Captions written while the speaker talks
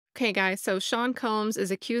Okay, guys, so Sean Combs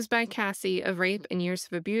is accused by Cassie of rape and years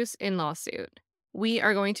of abuse in lawsuit. We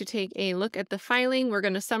are going to take a look at the filing. We're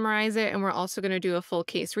going to summarize it, and we're also going to do a full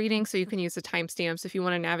case reading so you can use the timestamps if you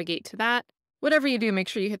want to navigate to that. Whatever you do, make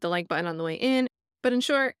sure you hit the like button on the way in. But in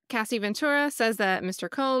short, Cassie Ventura says that Mr.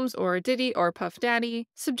 Combs, or Diddy, or Puff Daddy,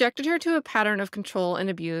 subjected her to a pattern of control and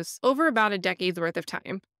abuse over about a decade's worth of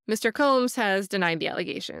time. Mr. Combs has denied the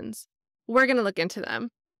allegations. We're going to look into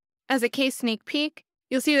them. As a case sneak peek,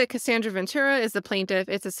 you'll see that Cassandra Ventura is the plaintiff.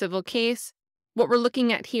 It's a civil case. What we're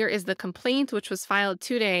looking at here is the complaint, which was filed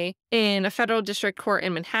today in a federal district court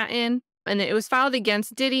in Manhattan. And it was filed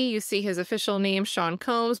against Diddy. You see his official name, Sean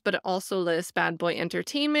Combs, but it also lists Bad Boy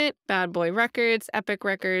Entertainment, Bad Boy Records, Epic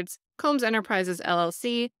Records, Combs Enterprises,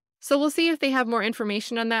 LLC. So we'll see if they have more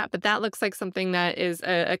information on that, but that looks like something that is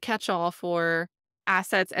a catch-all for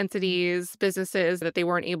assets, entities, businesses that they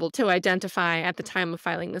weren't able to identify at the time of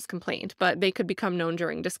filing this complaint, but they could become known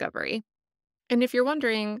during discovery. And if you're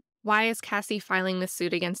wondering, why is Cassie filing this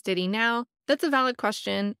suit against Diddy now? That's a valid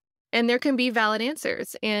question, and there can be valid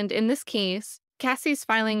answers. And in this case, Cassie's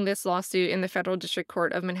filing this lawsuit in the Federal District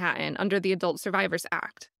Court of Manhattan under the Adult Survivors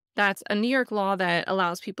Act. That's a New York law that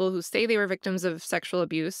allows people who say they were victims of sexual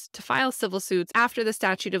abuse to file civil suits after the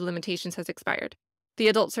statute of limitations has expired. The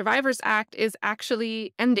Adult Survivors Act is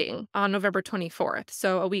actually ending on November 24th,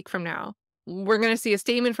 so a week from now. We're going to see a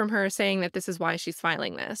statement from her saying that this is why she's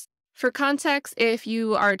filing this. For context, if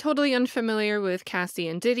you are totally unfamiliar with Cassie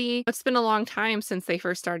and Diddy, it's been a long time since they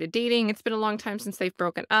first started dating. It's been a long time since they've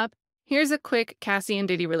broken up. Here's a quick Cassie and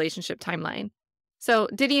Diddy relationship timeline. So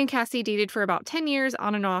Diddy and Cassie dated for about 10 years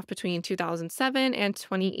on and off between 2007 and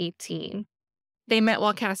 2018. They met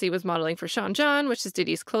while Cassie was modeling for Sean John, which is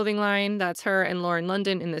Diddy's clothing line. That's her and Lauren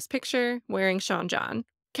London in this picture, wearing Sean John.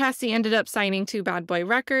 Cassie ended up signing to Bad Boy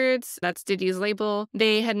Records. That's Diddy's label.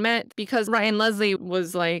 They had met because Ryan Leslie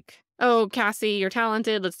was like, oh, Cassie, you're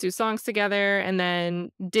talented. Let's do songs together. And then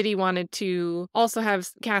Diddy wanted to also have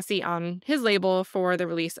Cassie on his label for the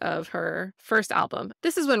release of her first album.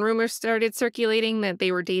 This is when rumors started circulating that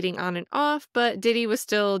they were dating on and off, but Diddy was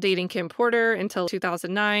still dating Kim Porter until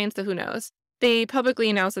 2009, so who knows. They publicly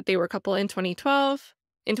announced that they were a couple in 2012.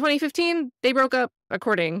 In 2015, they broke up,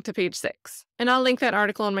 according to Page 6. And I'll link that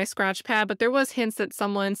article on my scratch pad, but there was hints that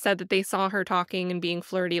someone said that they saw her talking and being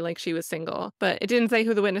flirty like she was single, but it didn't say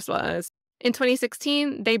who the witness was. In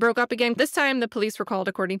 2016, they broke up again. This time, the police were called,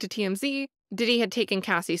 according to TMZ. Diddy had taken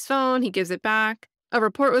Cassie's phone. He gives it back. A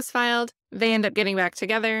report was filed. They end up getting back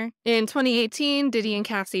together. In 2018, Diddy and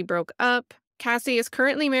Cassie broke up. Cassie is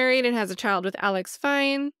currently married and has a child with Alex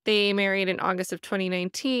Fine. They married in August of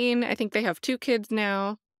 2019. I think they have 2 kids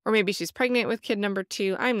now. Or maybe she's pregnant with kid number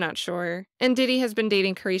 2. I'm not sure. And Diddy has been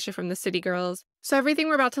dating Carisha from the City Girls. So everything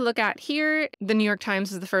we're about to look at here, the New York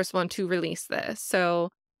Times is the first one to release this. So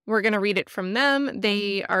we're going to read it from them.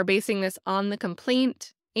 They are basing this on the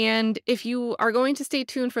complaint. And if you are going to stay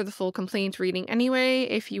tuned for the full complaint reading anyway,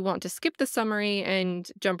 if you want to skip the summary and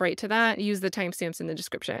jump right to that, use the timestamps in the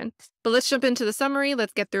description. But let's jump into the summary.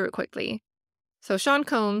 Let's get through it quickly. So Sean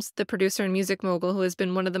Combs, the producer and music mogul who has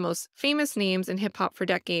been one of the most famous names in hip-hop for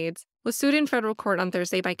decades, was sued in federal court on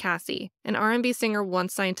Thursday by Cassie, an R&B singer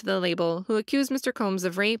once signed to the label who accused Mr. Combs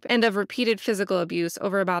of rape and of repeated physical abuse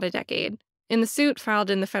over about a decade. In the suit filed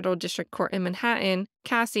in the Federal District Court in Manhattan,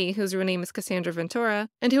 Cassie, whose real name is Cassandra Ventura,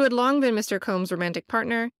 and who had long been Mr. Combs' romantic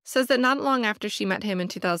partner, says that not long after she met him in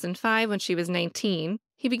 2005 when she was 19,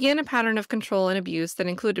 he began a pattern of control and abuse that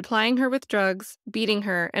included plying her with drugs, beating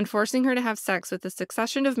her, and forcing her to have sex with a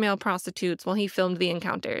succession of male prostitutes while he filmed the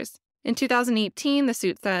encounters. In 2018, the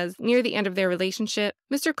suit says, near the end of their relationship,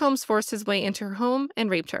 Mr. Combs forced his way into her home and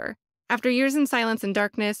raped her. After years in silence and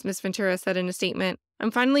darkness, Ms. Ventura said in a statement,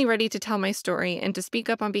 I'm finally ready to tell my story and to speak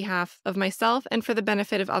up on behalf of myself and for the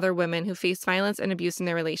benefit of other women who face violence and abuse in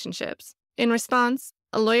their relationships. In response,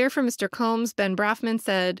 a lawyer for Mr. Combs, Ben Brafman,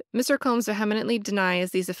 said, Mr. Combs vehemently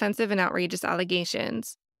denies these offensive and outrageous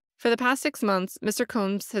allegations. For the past 6 months, Mr.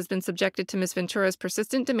 Combs has been subjected to Ms. Ventura's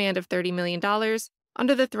persistent demand of $30 million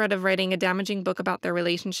under the threat of writing a damaging book about their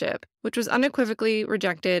relationship, which was unequivocally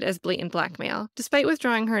rejected as blatant blackmail. Despite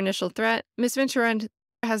withdrawing her initial threat, Ms. Ventura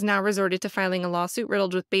has now resorted to filing a lawsuit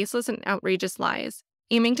riddled with baseless and outrageous lies,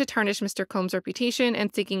 aiming to tarnish Mr. Combs' reputation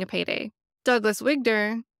and seeking a payday. Douglas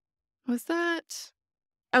Wigder, was that?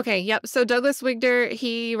 Okay, yep. So Douglas Wigder,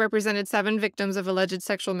 he represented 7 victims of alleged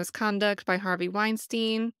sexual misconduct by Harvey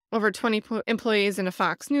Weinstein, over 20 employees in a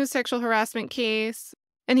Fox News sexual harassment case,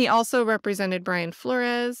 and he also represented Brian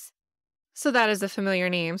Flores. So that is a familiar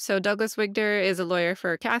name. So Douglas Wigder is a lawyer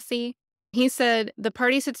for Cassie. He said the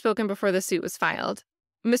parties had spoken before the suit was filed.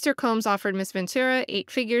 Mr. Combs offered Miss Ventura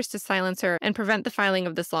 8 figures to silence her and prevent the filing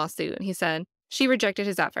of this lawsuit, he said. She rejected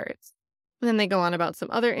his efforts. And then they go on about some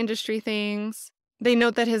other industry things. They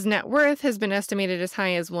note that his net worth has been estimated as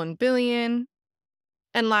high as $1 billion.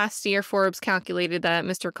 And last year, Forbes calculated that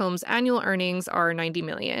Mr. Combs' annual earnings are $90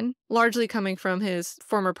 million, largely coming from his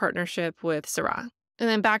former partnership with Ciroc. And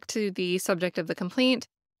then back to the subject of the complaint,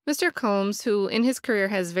 Mr. Combs, who in his career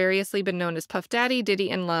has variously been known as Puff Daddy,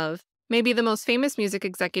 Diddy, and Love, may be the most famous music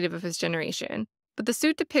executive of his generation. But the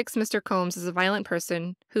suit depicts Mr. Combs as a violent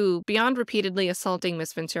person who, beyond repeatedly assaulting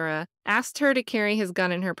Miss Ventura, asked her to carry his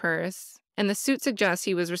gun in her purse. And the suit suggests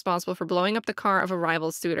he was responsible for blowing up the car of a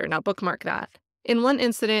rival suitor. Now bookmark that. In one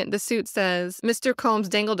incident, the suit says Mr. Combs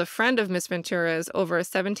dangled a friend of Miss Ventura's over a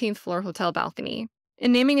 17th floor hotel balcony.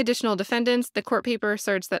 In naming additional defendants, the court paper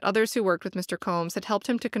asserts that others who worked with Mr. Combs had helped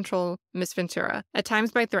him to control Miss Ventura, at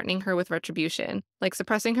times by threatening her with retribution, like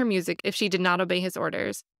suppressing her music if she did not obey his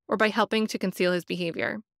orders, or by helping to conceal his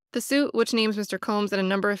behavior. The suit, which names Mr. Combs and a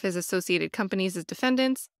number of his associated companies as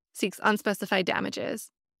defendants, seeks unspecified damages.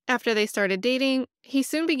 After they started dating, he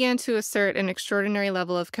soon began to assert an extraordinary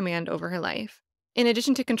level of command over her life. In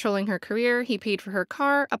addition to controlling her career, he paid for her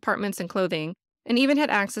car, apartments, and clothing, and even had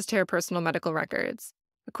access to her personal medical records.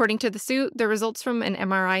 According to the suit, the results from an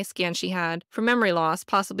MRI scan she had for memory loss,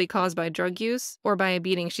 possibly caused by drug use or by a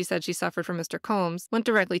beating she said she suffered from Mr. Combs, went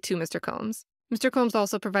directly to Mr. Combs. Mr. Combs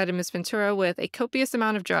also provided Miss Ventura with a copious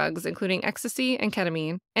amount of drugs, including ecstasy and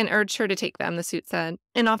ketamine, and urged her to take them, the suit said,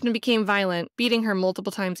 and often became violent, beating her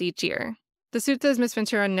multiple times each year. The suit says Miss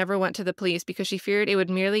Ventura never went to the police because she feared it would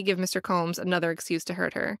merely give Mr. Combs another excuse to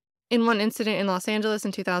hurt her. In one incident in Los Angeles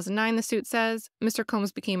in 2009, the suit says, Mr.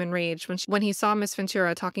 Combs became enraged when he saw Miss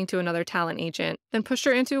Ventura talking to another talent agent, then pushed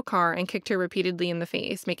her into a car and kicked her repeatedly in the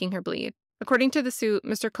face, making her bleed. According to the suit,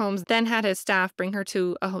 Mr. Combs then had his staff bring her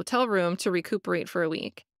to a hotel room to recuperate for a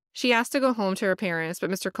week. She asked to go home to her parents, but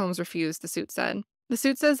Mr. Combs refused, the suit said. The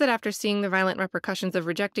suit says that after seeing the violent repercussions of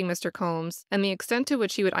rejecting Mr. Combs and the extent to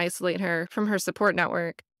which he would isolate her from her support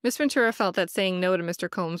network, Miss Ventura felt that saying no to Mr.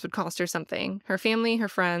 Combs would cost her something: her family, her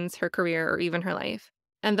friends, her career, or even her life.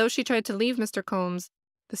 And though she tried to leave Mr. Combs,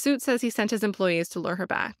 the suit says he sent his employees to lure her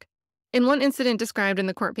back. In one incident described in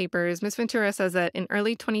the court papers, Miss Ventura says that in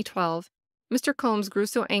early 2012, Mr. Combs grew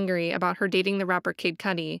so angry about her dating the rapper Kid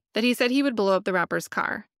Cudi that he said he would blow up the rapper's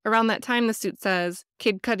car. Around that time, the suit says,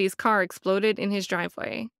 Kid Cudi's car exploded in his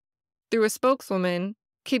driveway. Through a spokeswoman,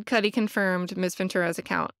 Kid Cudi confirmed Miss Ventura's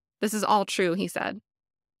account. This is all true, he said.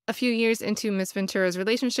 A few years into Miss Ventura's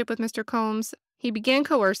relationship with Mr. Combs, he began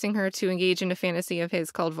coercing her to engage in a fantasy of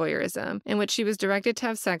his called voyeurism, in which she was directed to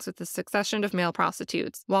have sex with a succession of male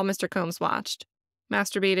prostitutes while Mr. Combs watched,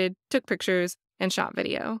 masturbated, took pictures, and shot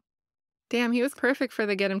video. Damn, he was perfect for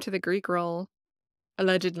the get him to the Greek role.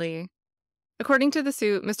 Allegedly. According to the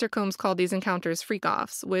suit, Mr. Combs called these encounters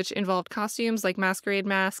freak-offs, which involved costumes like masquerade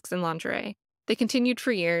masks and lingerie. They continued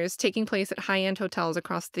for years, taking place at high-end hotels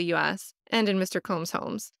across the U.S. and in Mr. Combs'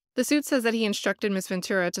 homes. The suit says that he instructed Miss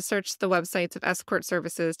Ventura to search the websites of escort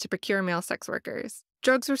services to procure male sex workers.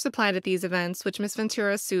 Drugs were supplied at these events, which Miss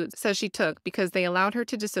Ventura's suit says she took because they allowed her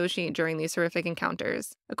to dissociate during these horrific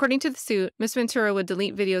encounters. According to the suit, Miss Ventura would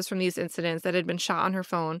delete videos from these incidents that had been shot on her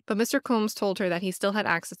phone, but Mr. Combs told her that he still had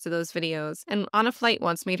access to those videos, and on a flight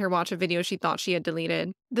once made her watch a video she thought she had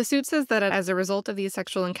deleted. The suit says that as a result of these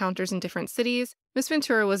sexual encounters in different cities, Miss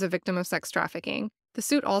Ventura was a victim of sex trafficking. The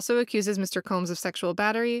suit also accuses Mr. Combs of sexual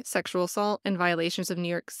battery, sexual assault, and violations of New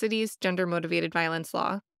York City's gender-motivated violence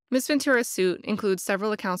law. Miss Ventura's suit includes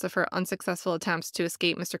several accounts of her unsuccessful attempts to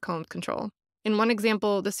escape Mr. Combs' control. In one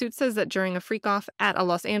example, the suit says that during a freak-off at a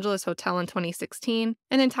Los Angeles hotel in 2016,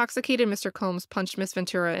 an intoxicated Mr. Combs punched Miss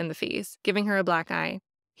Ventura in the face, giving her a black eye.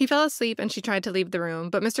 He fell asleep and she tried to leave the room,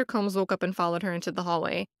 but Mr. Combs woke up and followed her into the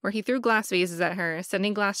hallway, where he threw glass vases at her,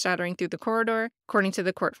 sending glass shattering through the corridor, according to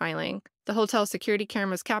the court filing. The hotel security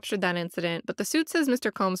cameras captured that incident, but the suit says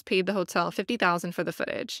Mr. Combs paid the hotel $50,000 for the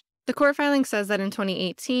footage. The court filing says that in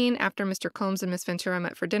 2018, after Mr. Combs and Miss Ventura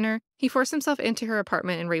met for dinner, he forced himself into her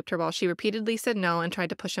apartment and raped her while she repeatedly said no and tried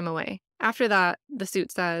to push him away. After that, the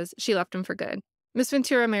suit says, she left him for good. Miss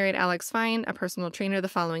Ventura married Alex Fine, a personal trainer, the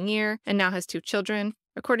following year, and now has 2 children.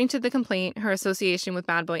 According to the complaint, her association with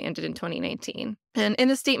Bad Boy ended in 2019. And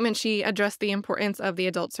in a statement, she addressed the importance of the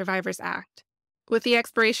Adult Survivors Act. With the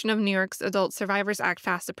expiration of New York's Adult Survivors Act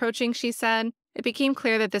fast approaching, she said, it became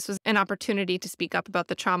clear that this was an opportunity to speak up about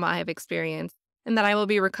the trauma I have experienced and that I will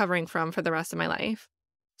be recovering from for the rest of my life.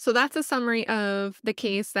 So that's a summary of the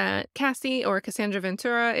case that Cassie, or Cassandra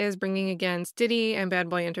Ventura, is bringing against Diddy and Bad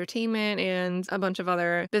Boy Entertainment and a bunch of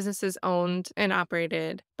other businesses owned and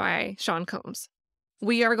operated by Sean Combs.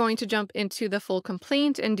 We are going to jump into the full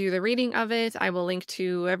complaint and do the reading of it. I will link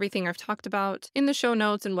to everything I've talked about in the show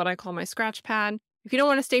notes and what I call my scratch pad. If you don't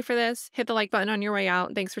want to stay for this, hit the like button on your way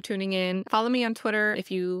out. Thanks for tuning in. Follow me on Twitter if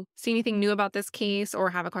you see anything new about this case or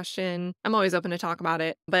have a question. I'm always open to talk about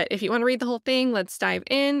it. But if you want to read the whole thing, let's dive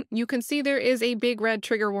in. You can see there is a big red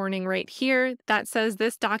trigger warning right here that says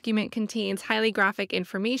this document contains highly graphic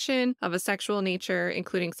information of a sexual nature,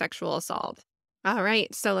 including sexual assault. All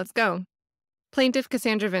right, so let's go. Plaintiff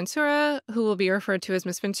Cassandra Ventura, who will be referred to as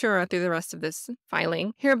Miss Ventura through the rest of this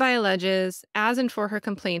filing, hereby alleges, as and for her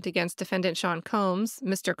complaint against defendant Sean Combs,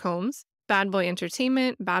 Mr. Combs, Bad Boy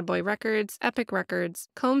Entertainment, Bad Boy Records, Epic Records,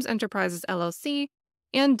 Combs Enterprises LLC,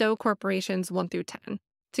 and Doe Corporations 1 through 10.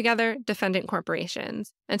 Together, defendant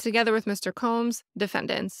corporations, and together with Mr. Combs,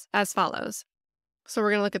 defendants, as follows. So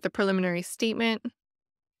we're going to look at the preliminary statement.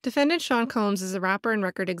 Defendant Sean Combs is a rapper and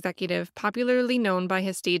record executive popularly known by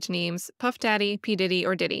his stage names Puff Daddy, P. Diddy,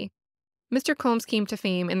 or Diddy. Mr. Combs came to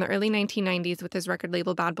fame in the early 1990s with his record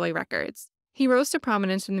label Bad Boy Records. He rose to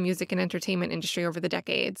prominence in the music and entertainment industry over the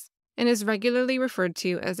decades, and is regularly referred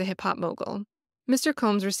to as a hip-hop mogul. Mr.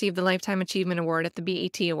 Combs received the Lifetime Achievement Award at the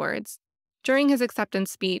BET Awards. During his acceptance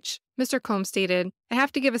speech, Mr. Combs stated, "I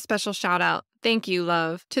have to give a special shout-out, thank you,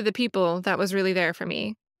 love, to the people that was really there for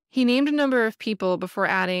me." He named a number of people before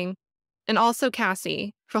adding, "and also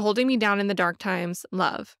Cassie, for holding me down in the dark times,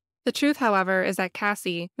 love." The truth, however, is that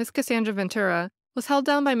Cassie, Miss Cassandra Ventura, was held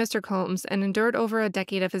down by Mr. Combs and endured over a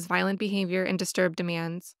decade of his violent behavior and disturbed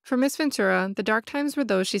demands. For Miss Ventura, the dark times were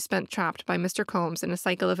those she spent trapped by Mr. Combs in a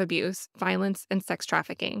cycle of abuse, violence, and sex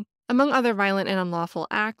trafficking. Among other violent and unlawful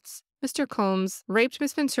acts, Mr. Combs raped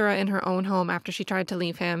Miss Ventura in her own home after she tried to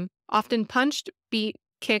leave him, often punched, beat,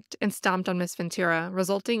 kicked, and stomped on Miss Ventura,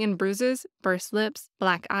 resulting in bruises, burst lips,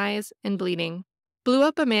 black eyes, and bleeding. Blew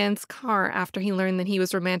up a man's car after he learned that he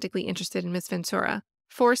was romantically interested in Miss Ventura.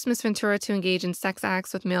 Forced Miss Ventura to engage in sex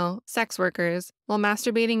acts with male sex workers while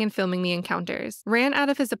masturbating and filming the encounters. Ran out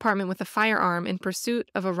of his apartment with a firearm in pursuit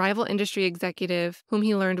of a rival industry executive whom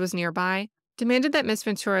he learned was nearby. Demanded that Miss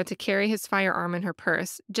Ventura to carry his firearm in her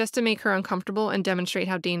purse just to make her uncomfortable and demonstrate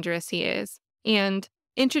how dangerous he is. And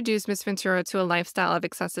introduced Miss Ventura to a lifestyle of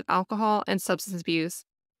excessive alcohol and substance abuse,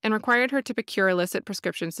 and required her to procure illicit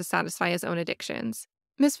prescriptions to satisfy his own addictions.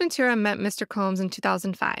 Miss Ventura met Mr. Combs in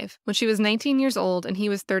 2005, when she was 19 years old and he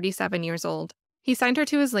was 37 years old. He signed her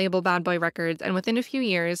to his label Bad Boy Records, and within a few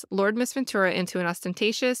years, lured Miss Ventura into an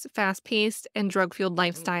ostentatious, fast-paced, and drug-fueled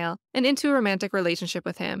lifestyle, and into a romantic relationship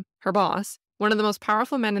with him, her boss, one of the most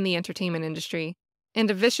powerful men in the entertainment industry,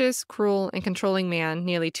 and a vicious, cruel, and controlling man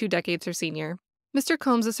nearly 2 decades her senior. Mr.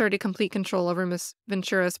 Combs asserted complete control over Miss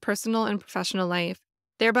Ventura's personal and professional life,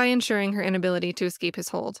 thereby ensuring her inability to escape his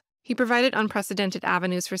hold. He provided unprecedented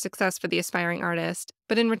avenues for success for the aspiring artist,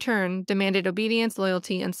 but in return demanded obedience,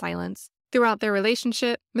 loyalty, and silence. Throughout their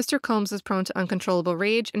relationship, Mr. Combs was prone to uncontrollable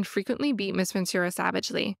rage and frequently beat Miss Ventura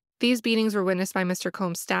savagely. These beatings were witnessed by Mr.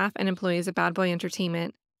 Combs' staff and employees at Bad Boy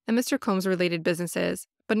Entertainment and Mr. Combs-related businesses,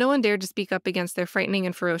 but no one dared to speak up against their frightening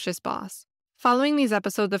and ferocious boss. Following these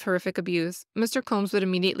episodes of horrific abuse, Mr. Combs would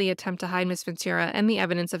immediately attempt to hide Miss Ventura and the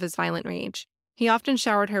evidence of his violent rage. He often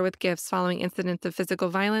showered her with gifts following incidents of physical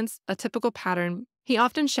violence, a typical pattern of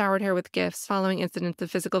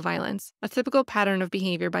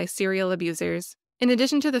behavior by serial abusers. In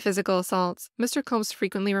addition to the physical assaults, Mr. Combs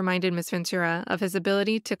frequently reminded Miss Ventura of his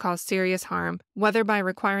ability to cause serious harm, whether by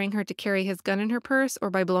requiring her to carry his gun in her purse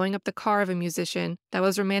or by blowing up the car of a musician that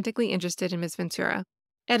was romantically interested in Miss Ventura.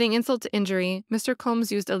 Adding insult to injury, Mr.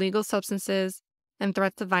 Combs used illegal substances and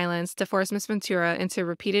threats of violence to force Miss Ventura into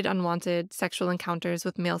repeated unwanted sexual encounters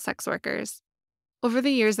with male sex workers. Over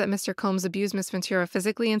the years that Mr. Combs abused Miss Ventura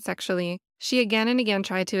physically and sexually, she again and again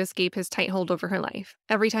tried to escape his tight hold over her life.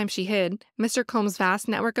 Every time she hid, Mr. Combs' vast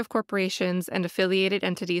network of corporations and affiliated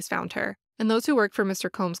entities found her, and those who worked for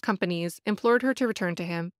Mr. Combs' companies implored her to return to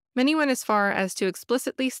him. Many went as far as to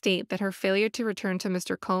explicitly state that her failure to return to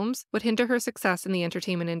Mr. Combs would hinder her success in the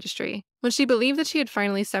entertainment industry. When she believed that she had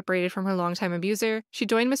finally separated from her longtime abuser, she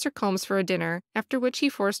joined Mr. Combs for a dinner, after which he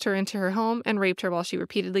forced her into her home and raped her while she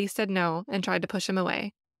repeatedly said no and tried to push him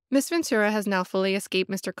away. Miss Ventura has now fully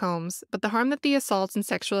escaped Mr. Combs, but the harm that the assaults and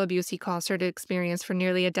sexual abuse he caused her to experience for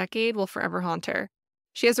nearly a decade will forever haunt her.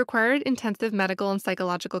 She has required intensive medical and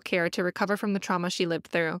psychological care to recover from the trauma she lived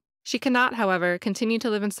through. She cannot, however, continue to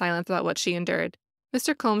live in silence about what she endured.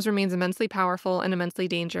 Mr. Combs remains immensely powerful and immensely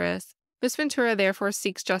dangerous. Miss Ventura therefore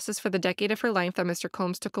seeks justice for the decade of her life that Mr.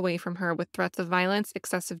 Combs took away from her with threats of violence,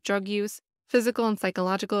 excessive drug use, physical and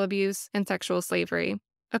psychological abuse, and sexual slavery.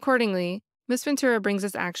 Accordingly, Ms. Ventura brings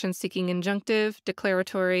this action seeking injunctive,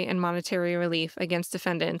 declaratory, and monetary relief against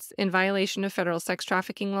defendants in violation of federal sex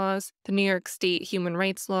trafficking laws, the New York State Human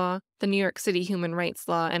Rights Law, the New York City Human Rights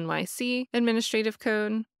Law NYC Administrative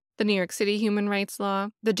Code, the New York City Human Rights Law,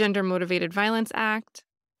 the Gender Motivated Violence Act,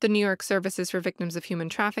 the New York Services for Victims of Human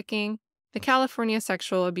Trafficking, the California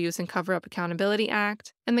Sexual Abuse and Cover-Up Accountability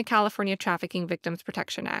Act, and the California Trafficking Victims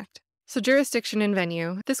Protection Act. So jurisdiction and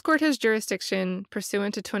venue. This court has jurisdiction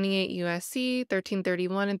pursuant to 28 U.S.C.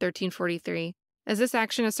 1331 and 1343, as this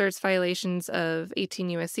action asserts violations of 18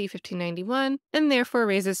 U.S.C. 1591 and therefore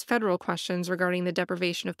raises federal questions regarding the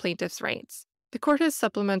deprivation of plaintiffs' rights. The court has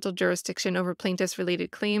supplemental jurisdiction over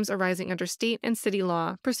plaintiffs-related claims arising under state and city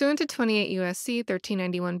law pursuant to 28 U.S.C.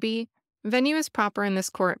 1391b. Venue is proper in this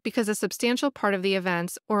court because a substantial part of the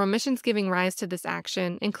events or omissions giving rise to this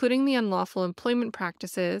action, including the unlawful employment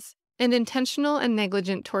practices and intentional and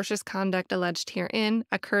negligent tortious conduct alleged herein,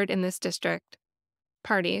 occurred in this district.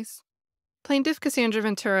 Parties. Plaintiff Cassandra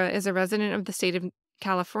Ventura is a resident of the state of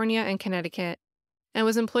California and Connecticut and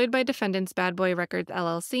was employed by defendants Bad Boy Records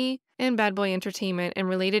LLC and Bad Boy Entertainment and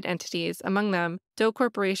related entities, among them Doe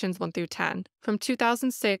Corporations 1 through 10. From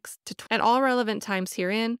 2006 to at all relevant times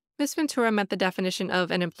herein, Ms. Ventura met the definition of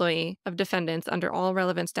an employee of defendants under all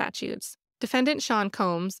relevant statutes. Defendant Sean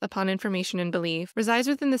Combs, upon information and belief, resides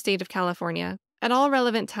within the state of California. At all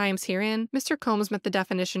relevant times herein, Mr. Combs met the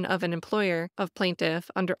definition of an employer of plaintiff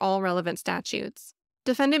under all relevant statutes.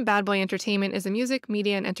 Defendant Bad Boy Entertainment is a music,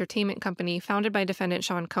 media, and entertainment company founded by defendant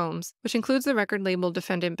Sean Combs, which includes the record label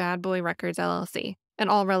Defendant Bad Boy Records LLC. At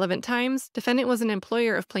all relevant times, defendant was an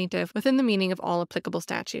employer of plaintiff within the meaning of all applicable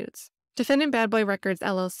statutes. Defendant Bad Boy Records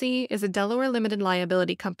LLC is a Delaware limited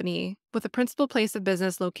liability company with a principal place of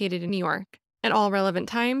business located in New York. At all relevant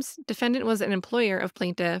times, defendant was an employer of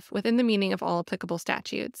plaintiff within the meaning of all applicable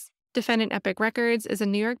statutes. Defendant Epic Records is a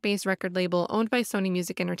New York-based record label owned by Sony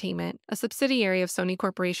Music Entertainment, a subsidiary of Sony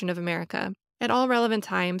Corporation of America. At all relevant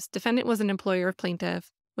times, defendant was an employer of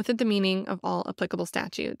plaintiff within the meaning of all applicable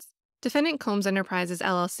statutes. Defendant Combs Enterprises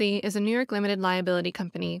LLC is a New York limited liability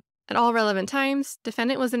company. At all relevant times,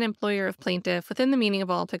 defendant was an employer of plaintiff within the meaning of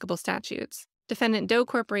all applicable statutes. Defendant Doe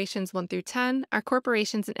Corporations 1 through 10 are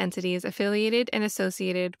corporations and entities affiliated and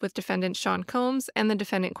associated with defendant Sean Combs and the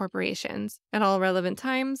defendant corporations. At all relevant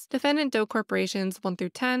times, defendant Doe Corporations 1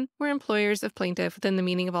 through 10 were employers of plaintiff within the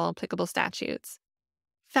meaning of all applicable statutes.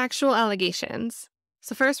 Factual allegations.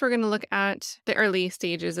 So first we're going to look at the early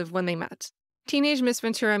stages of when they met. Teenage Miss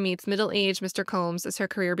Ventura meets middle-aged Mr. Combs as her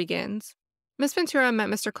career begins. Miss Ventura met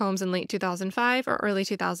Mr. Combs in late 2005 or early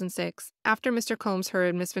 2006, after Mr. Combs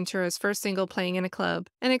heard Miss Ventura's first single playing in a club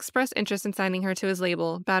and expressed interest in signing her to his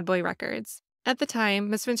label, Bad Boy Records. At the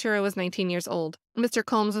time, Miss Ventura was 19 years old. Mr.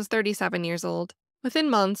 Combs was 37 years old.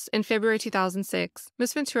 Within months, in February 2006,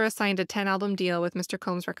 Miss Ventura signed a 10-album deal with Mr.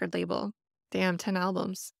 Combs' record label. Damn, 10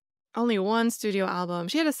 albums. Only one studio album.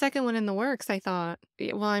 She had a second one in the works, I thought.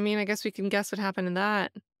 Well, I mean, I guess we can guess what happened in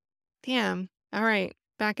that. Damn. All right,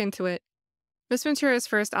 back into it. Miss Ventura's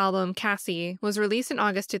first album, Cassie, was released in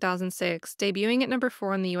August 2006, debuting at number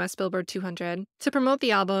 4 on the US Billboard 200. To promote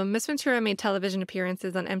the album, Miss Ventura made television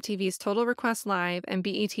appearances on MTV's Total Request Live and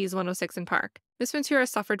BET's 106 in Park. Miss Ventura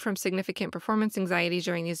suffered from significant performance anxiety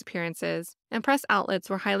during these appearances, and press outlets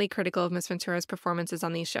were highly critical of Miss Ventura's performances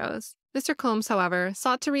on these shows. Mr. Combs, however,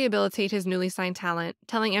 sought to rehabilitate his newly signed talent,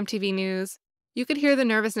 telling MTV News, "You could hear the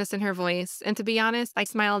nervousness in her voice, and to be honest, I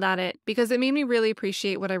smiled at it because it made me really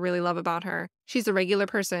appreciate what I really love about her. She's a regular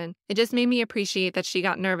person. It just made me appreciate that she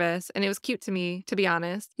got nervous, and it was cute to me, to be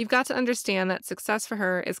honest. You've got to understand that success for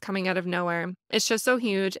her is coming out of nowhere. It's just so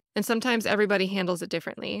huge, and sometimes everybody handles it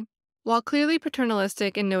differently." While clearly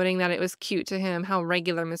paternalistic in noting that it was cute to him how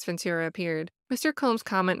regular Miss Ventura appeared, Mr. Combs'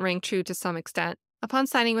 comment rang true to some extent. Upon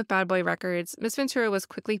signing with Bad Boy Records, Miss Ventura was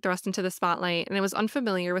quickly thrust into the spotlight and was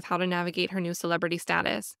unfamiliar with how to navigate her new celebrity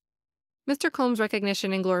status. Mr. Combs'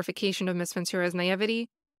 recognition and glorification of Miss Ventura's naivety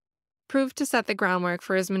proved to set the groundwork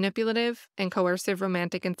for his manipulative and coercive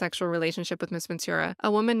romantic and sexual relationship with Miss Ventura,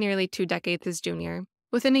 a woman nearly 2 decades his junior.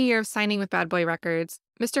 Within a year of signing with Bad Boy Records,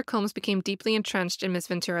 Mr. Combs became deeply entrenched in Miss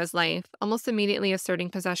Ventura's life, almost immediately asserting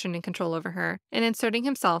possession and control over her, and inserting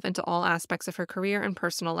himself into all aspects of her career and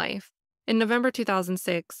personal life. In November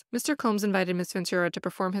 2006, Mr. Combs invited Miss Ventura to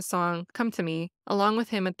perform his song, Come to Me, along with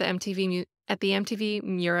him at the MTV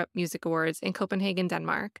Europe Music Awards in Copenhagen,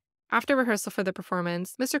 Denmark. After rehearsal for the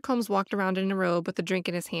performance, Mr. Combs walked around in a robe with a drink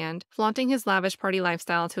in his hand, flaunting his lavish party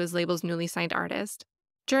lifestyle to his label's newly signed artist.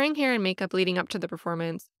 During hair and makeup leading up to the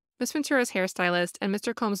performance, Miss Ventura's hairstylist and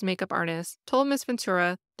Mr. Combs' makeup artist told Miss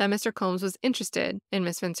Ventura that Mr. Combs was interested in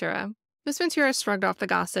Miss Ventura. Miss Ventura shrugged off the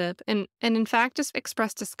gossip and in fact just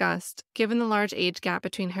expressed disgust given the large age gap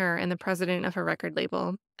between her and the president of her record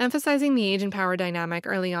label. Emphasizing the age and power dynamic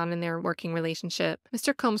early on in their working relationship,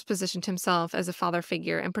 Mr. Combs positioned himself as a father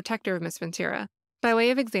figure and protector of Miss Ventura. By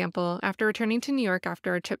way of example, after returning to New York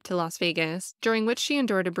after a trip to Las Vegas, during which she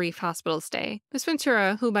endured a brief hospital stay, Miss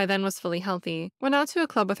Ventura, who by then was fully healthy, went out to a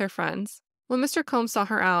club with her friends. When Mr. Combs saw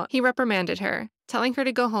her out, he reprimanded her, telling her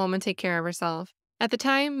to go home and take care of herself. At the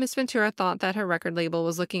time, Miss Ventura thought that her record label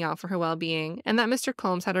was looking out for her well-being and that Mr.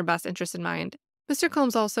 Combs had her best interest in mind. Mr.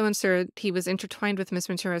 Combs also ensured he was intertwined with Miss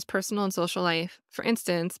Ventura's personal and social life, for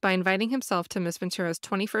instance, by inviting himself to Miss Ventura's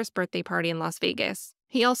 21st birthday party in Las Vegas.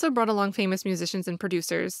 He also brought along famous musicians and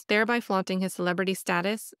producers, thereby flaunting his celebrity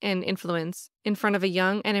status and influence in front of a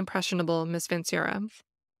young and impressionable Miss Ventura.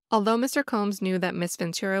 Although Mr. Combs knew that Miss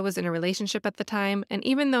Ventura was in a relationship at the time, and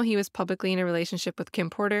even though he was publicly in a relationship with Kim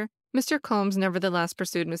Porter, Mr. Combs nevertheless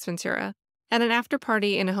pursued Miss Ventura. At an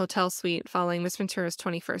after-party in a hotel suite following Miss Ventura's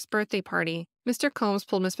 21st birthday party, Mr. Combs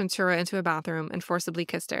pulled Miss Ventura into a bathroom and forcibly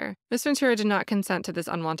kissed her. Miss Ventura did not consent to this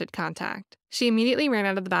unwanted contact. She immediately ran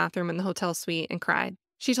out of the bathroom in the hotel suite and cried.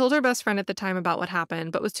 She told her best friend at the time about what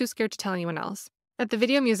happened, but was too scared to tell anyone else. At the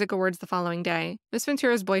Video Music Awards the following day, Miss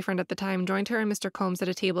Ventura's boyfriend at the time joined her and Mr. Combs at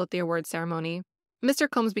a table at the awards ceremony. Mr.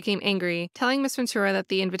 Combs became angry, telling Miss Ventura that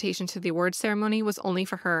the invitation to the awards ceremony was only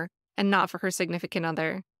for her and not for her significant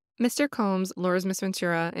other. Mr. Combs lures Miss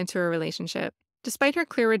Ventura into a relationship. Despite her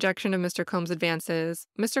clear rejection of Mr. Combs' advances,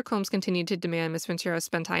 Mr. Combs continued to demand Miss Ventura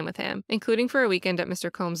spend time with him, including for a weekend at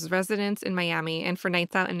Mr. Combs' residence in Miami and for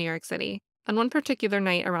nights out in New York City. On one particular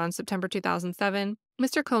night around September 2007,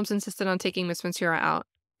 Mr. Combs insisted on taking Miss Ventura out.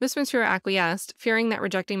 Miss Ventura acquiesced, fearing that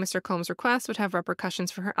rejecting Mr. Combs' request would have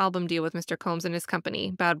repercussions for her album deal with Mr. Combs and his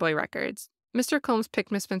company, Bad Boy Records. Mr. Combs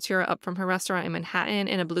picked Miss Ventura up from her restaurant in Manhattan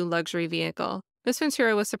in a blue luxury vehicle. Miss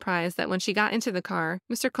Ventura was surprised that when she got into the car,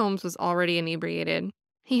 Mr. Combs was already inebriated.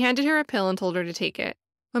 He handed her a pill and told her to take it.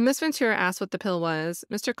 When Miss Ventura asked what the pill was,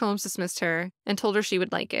 Mr. Combs dismissed her and told her she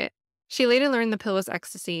would like it. She later learned the pill was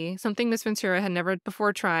ecstasy, something Miss Ventura had never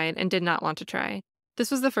before tried and did not want to try.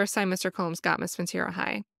 This was the first time Mr. Combs got Miss Ventura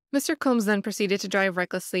high. Mr. Combs then proceeded to drive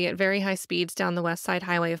recklessly at very high speeds down the West Side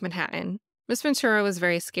Highway of Manhattan. Miss Ventura was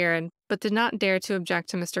very scared, but did not dare to object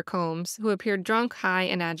to Mr. Combs, who appeared drunk, high,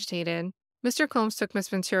 and agitated. Mr. Combs took Miss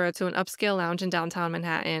Ventura to an upscale lounge in downtown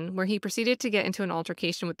Manhattan, where he proceeded to get into an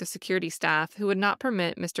altercation with the security staff who would not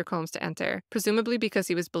permit Mr. Combs to enter, presumably because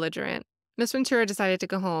he was belligerent. Miss Ventura decided to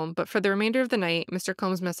go home, but for the remainder of the night, Mr.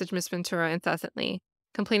 Combs messaged Miss Ventura incessantly,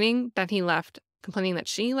 complaining that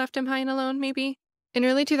she left him high and alone, maybe? In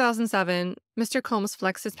early 2007, Mr. Combs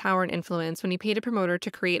flexed his power and influence when he paid a promoter to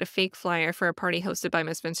create a fake flyer for a party hosted by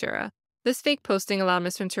Miss Ventura. This fake posting allowed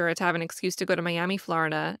Miss Ventura to have an excuse to go to Miami,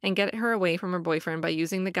 Florida, and get her away from her boyfriend by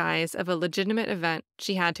using the guise of a legitimate event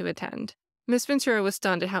she had to attend. Miss Ventura was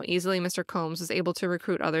stunned at how easily Mr. Combs was able to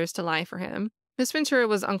recruit others to lie for him. Miss Ventura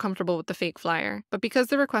was uncomfortable with the fake flyer, but because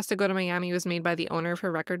the request to go to Miami was made by the owner of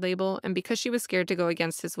her record label, and because she was scared to go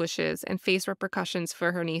against his wishes and face repercussions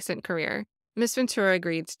for her nascent career, Miss Ventura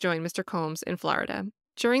agreed to join Mr. Combs in Florida.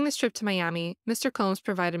 During this trip to Miami, Mr. Combs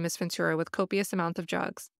provided Miss Ventura with copious amounts of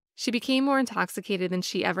drugs. She became more intoxicated than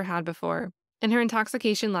she ever had before, and her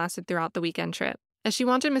intoxication lasted throughout the weekend trip. As she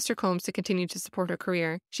wanted Mr. Combs to continue to support her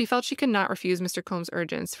career, she felt she could not refuse Mr. Combs'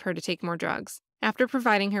 urgence for her to take more drugs. After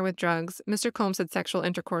providing her with drugs, Mr. Combs had sexual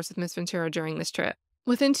intercourse with Miss Ventura during this trip.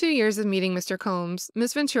 Within 2 years of meeting Mr. Combs,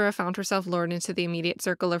 Miss Ventura found herself lured into the immediate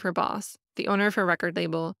circle of her boss, the owner of her record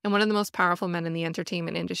label, and one of the most powerful men in the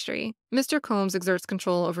entertainment industry. Mr. Combs exerts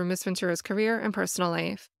control over Miss Ventura's career and personal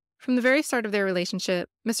life. From the very start of their relationship,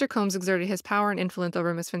 Mr. Combs exerted his power and influence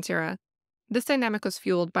over Miss Ventura. This dynamic was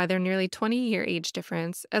fueled by their nearly 20-year age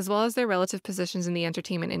difference, as well as their relative positions in the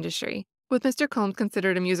entertainment industry, with Mr. Combs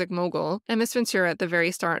considered a music mogul and Miss Ventura at the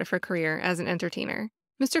very start of her career as an entertainer.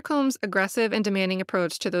 Mr. Combs' aggressive and demanding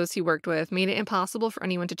approach to those he worked with made it impossible for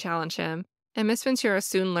anyone to challenge him, and Miss Ventura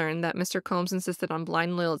soon learned that Mr. Combs insisted on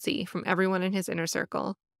blind loyalty from everyone in his inner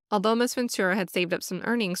circle. Although Miss Ventura had saved up some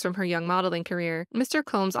earnings from her young modeling career, Mr.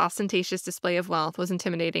 Combs' ostentatious display of wealth was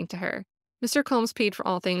intimidating to her. Mr. Combs paid for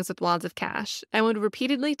all things with wads of cash, and would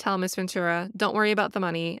repeatedly tell Miss Ventura, "Don't worry about the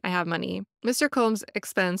money, I have money." Mr. Combs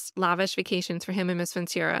expensed lavish vacations for him and Miss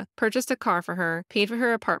Ventura, purchased a car for her, paid for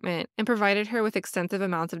her apartment, and provided her with extensive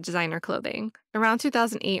amounts of designer clothing. Around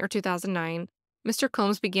 2008 or 2009, Mr.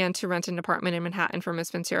 Combs began to rent an apartment in Manhattan for Miss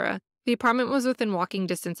Ventura. The apartment was within walking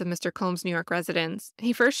distance of Mr. Combs' New York residence.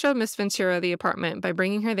 He first showed Miss Ventura the apartment by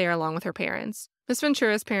bringing her there along with her parents. Miss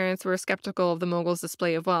Ventura's parents were skeptical of the mogul's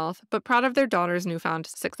display of wealth, but proud of their daughter's newfound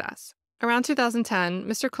success. Around 2010,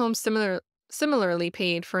 Mr. Combs similarly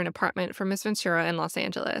paid for an apartment for Miss Ventura in Los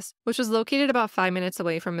Angeles, which was located about 5 minutes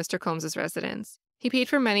away from Mr. Combs' residence. He paid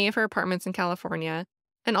for many of her apartments in California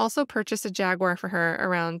and also purchased a Jaguar for her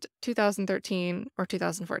around 2013 or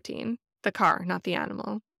 2014. The car, not the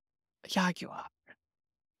animal. Jaguar.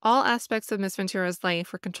 All aspects of Miss Ventura's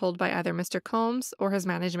life were controlled by either Mr. Combs or his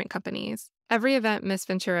management companies. Every event Miss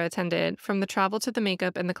Ventura attended, from the travel to the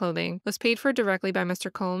makeup and the clothing, was paid for directly by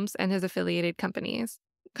Mr. Combs and his affiliated companies.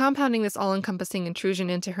 Compounding this all-encompassing intrusion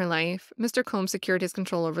into her life, Mr. Combs secured his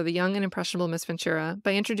control over the young and impressionable Miss Ventura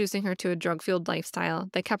by introducing her to a drug-fueled lifestyle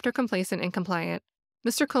that kept her complacent and compliant.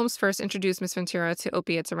 Mr. Combs first introduced Miss Ventura to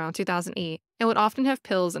opiates around 2008 and would often have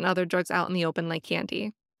pills and other drugs out in the open like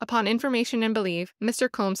candy. Upon information and belief, Mr.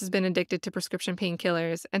 Combs has been addicted to prescription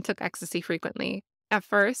painkillers and took ecstasy frequently. At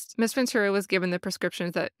first, Miss Ventura was given the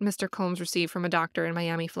prescriptions that Mr. Combs received from a doctor in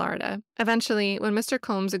Miami, Florida. Eventually, when Mr.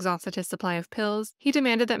 Combs exhausted his supply of pills, he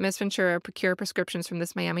demanded that Miss Ventura procure prescriptions from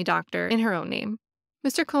this Miami doctor in her own name.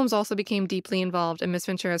 Mr. Combs also became deeply involved in Miss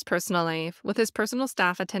Ventura's personal life, with his personal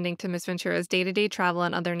staff attending to Miss Ventura's day-to-day travel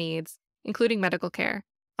and other needs, including medical care.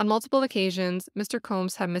 On multiple occasions, Mr.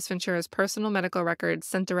 Combs had Miss Ventura's personal medical records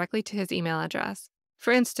sent directly to his email address.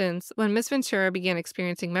 For instance, when Miss Ventura began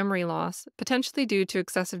experiencing memory loss, potentially due to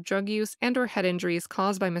excessive drug use and/or head injuries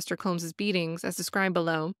caused by Mr. Combs' beatings, as described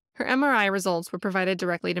below, her MRI results were provided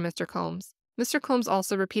directly to Mr. Combs. Mr. Combs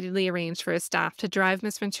also repeatedly arranged for his staff to drive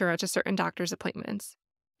Miss Ventura to certain doctor's appointments.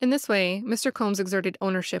 In this way, Mr. Combs exerted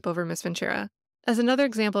ownership over Miss Ventura. As another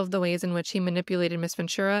example of the ways in which he manipulated Miss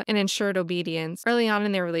Ventura and ensured obedience, early on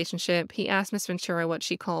in their relationship, he asked Miss Ventura what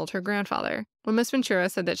she called her grandfather. When Miss Ventura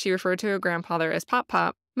said that she referred to her grandfather as Pop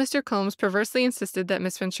Pop, Mr. Combs perversely insisted that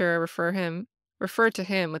Miss Ventura refer to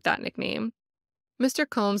him with that nickname. Mr.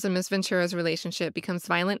 Combs and Miss Ventura's relationship becomes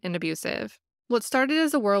violent and abusive. What started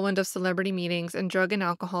as a whirlwind of celebrity meetings and drug and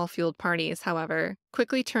alcohol-fueled parties, however,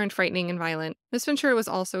 quickly turned frightening and violent. Miss Ventura was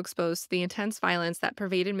also exposed to the intense violence that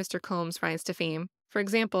pervaded Mr. Combs' rise to fame. For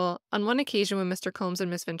example, on one occasion when Mr. Combs and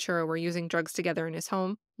Miss Ventura were using drugs together in his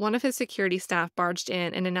home, one of his security staff barged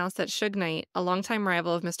in and announced that Suge Knight, a longtime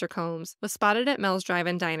rival of Mr. Combs, was spotted at Mel's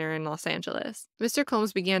Drive-In Diner in Los Angeles. Mr.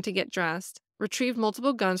 Combs began to get dressed, retrieved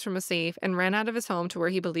multiple guns from a safe, and ran out of his home to where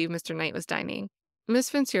he believed Mr. Knight was dining.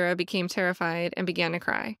 Miss Ventura became terrified and began to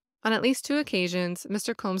cry. On at least 2 occasions,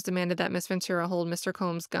 Mr. Combs demanded that Miss Ventura hold Mr.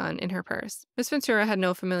 Combs' gun in her purse. Miss Ventura had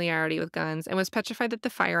no familiarity with guns and was petrified that the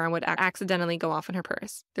firearm would accidentally go off in her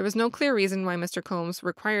purse. There was no clear reason why Mr. Combs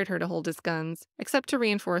required her to hold his guns, except to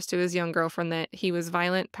reinforce to his young girlfriend that he was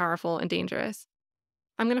violent, powerful, and dangerous.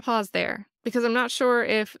 I'm going to pause there, because I'm not sure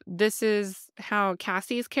if this is how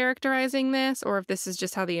Cassie's characterizing this, or if this is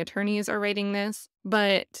just how the attorneys are writing this,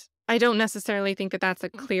 but I don't necessarily think that that's a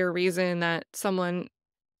clear reason that someone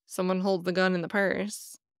holds the gun in the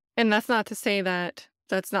purse. And that's not to say that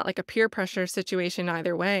that's not like a peer pressure situation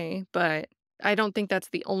either way, but I don't think that's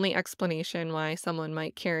the only explanation why someone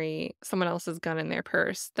might carry someone else's gun in their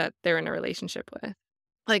purse that they're in a relationship with.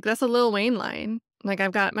 Like, that's a Lil Wayne line. Like,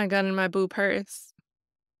 I've got my gun in my boo purse.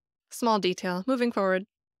 Small detail. Moving forward.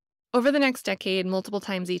 Over the next decade, multiple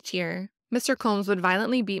times each year, Mr. Combs would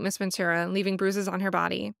violently beat Miss Ventura, leaving bruises on her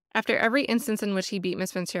body. After every instance in which he beat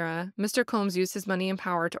Miss Ventura, Mr. Combs used his money and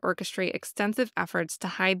power to orchestrate extensive efforts to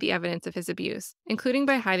hide the evidence of his abuse, including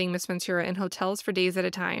by hiding Miss Ventura in hotels for days at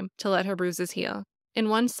a time to let her bruises heal. In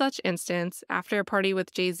one such instance, after a party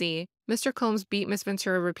with Jay-Z, Mr. Combs beat Miss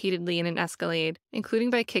Ventura repeatedly in an Escalade, including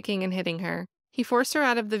by kicking and hitting her. He forced her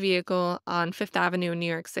out of the vehicle on Fifth Avenue in New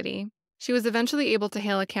York City. She was eventually able to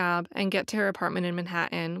hail a cab and get to her apartment in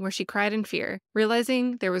Manhattan, where she cried in fear,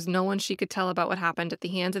 realizing there was no one she could tell about what happened at the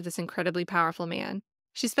hands of this incredibly powerful man.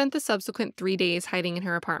 She spent the subsequent 3 days hiding in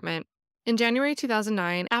her apartment. In January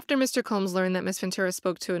 2009, after Mr. Combs learned that Miss Ventura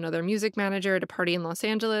spoke to another music manager at a party in Los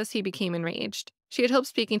Angeles, he became enraged. She had hoped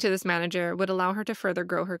speaking to this manager would allow her to further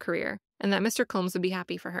grow her career, and that Mr. Combs would be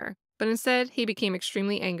happy for her. But instead, he became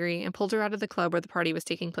extremely angry and pulled her out of the club where the party was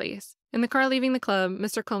taking place. In the car leaving the club,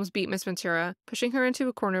 Mr. Combs beat Miss Ventura, pushing her into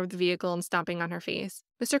a corner of the vehicle and stomping on her face.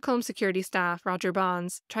 Mr. Combs' security staff, Roger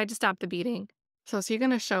Bonds, tried to stop the beating. So is he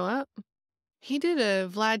gonna show up? He did a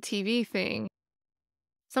Vlad TV thing.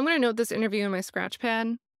 So I'm gonna note this interview in my scratch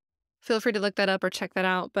pad. Feel free to look that up or check that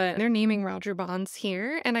out, but they're naming Roger Bonds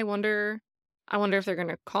here, and I wonder if they're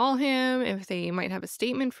gonna call him, if they might have a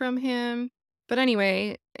statement from him. But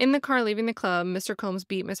anyway, in the car leaving the club, Mr. Combs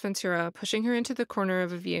beat Miss Ventura, pushing her into the corner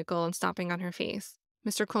of a vehicle and stomping on her face.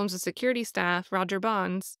 Mr. Combs' security staff, Roger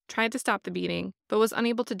Bonds, tried to stop the beating, but was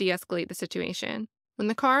unable to de-escalate the situation. When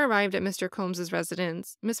the car arrived at Mr. Combs'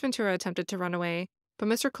 residence, Miss Ventura attempted to run away, but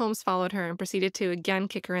Mr. Combs followed her and proceeded to again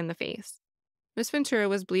kick her in the face. Miss Ventura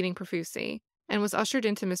was bleeding profusely and was ushered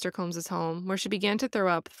into Mr. Combs's home, where she began to throw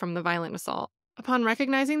up from the violent assault. Upon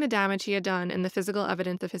recognizing the damage he had done and the physical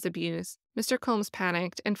evidence of his abuse, Mr. Combs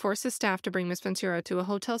panicked and forced his staff to bring Miss Ventura to a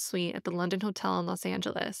hotel suite at the London Hotel in Los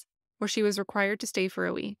Angeles, where she was required to stay for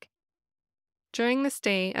a week. During this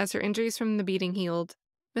stay, as her injuries from the beating healed,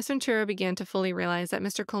 Miss Ventura began to fully realize that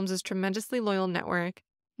Mr. Combs's tremendously loyal network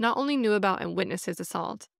not only knew about and witnessed his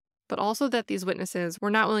assault, but also that these witnesses were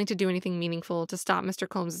not willing to do anything meaningful to stop Mr.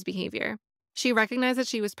 Combs's behavior. She recognized that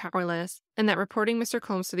she was powerless and that reporting Mr.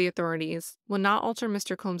 Combs to the authorities would not alter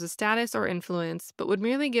Mr. Combs's status or influence, but would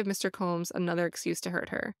merely give Mr. Combs another excuse to hurt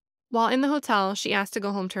her. While in the hotel, she asked to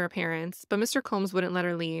go home to her parents, but Mr. Combs wouldn't let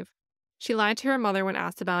her leave. She lied to her mother when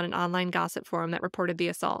asked about an online gossip forum that reported the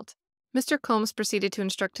assault. Mr. Combs proceeded to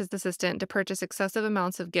instruct his assistant to purchase excessive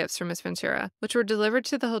amounts of gifts for Miss Ventura, which were delivered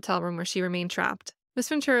to the hotel room where she remained trapped. Miss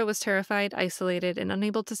Ventura was terrified, isolated, and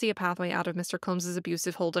unable to see a pathway out of Mr. Combs's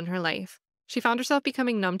abusive hold on her life. She found herself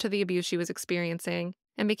becoming numb to the abuse she was experiencing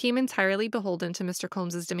and became entirely beholden to Mr.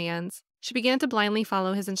 Combs's demands. She began to blindly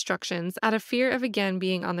follow his instructions out of fear of again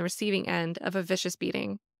being on the receiving end of a vicious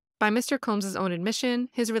beating. By Mr. Combs's own admission,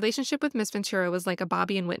 his relationship with Miss Ventura was like a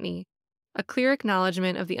Bobby and Whitney, a clear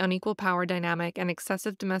acknowledgement of the unequal power dynamic and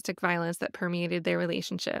excessive domestic violence that permeated their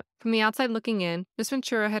relationship. From the outside looking in, Miss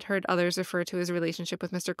Ventura had heard others refer to his relationship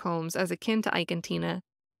with Mr. Combs as akin to Ike and Tina.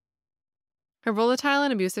 Her volatile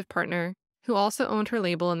and abusive partner, who also owned her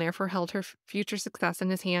label and therefore held her future success in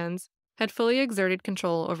his hands, had fully exerted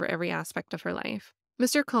control over every aspect of her life.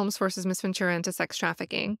 Mr. Combs forces Miss Ventura into sex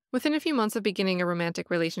trafficking. Within a few months of beginning a romantic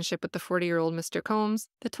relationship with the 40-year-old Mr. Combs,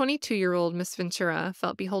 the 22-year-old Miss Ventura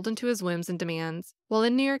felt beholden to his whims and demands. While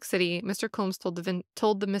in New York City, Mr. Combs told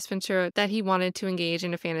the Miss Ventura that he wanted to engage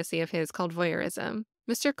in a fantasy of his called voyeurism.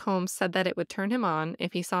 Mr. Combs said that it would turn him on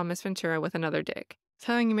if he saw Miss Ventura with another dick.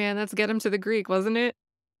 Telling you, man, that's get him to the Greek, wasn't it?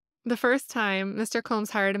 The first time, Mr.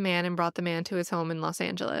 Combs hired a man and brought the man to his home in Los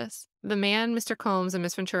Angeles. The man, Mr. Combs, and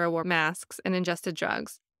Miss Ventura wore masks and ingested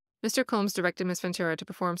drugs. Mr. Combs directed Miss Ventura to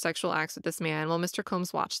perform sexual acts with this man while Mr.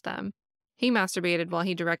 Combs watched them. He masturbated while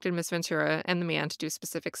he directed Miss Ventura and the man to do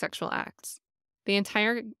specific sexual acts. The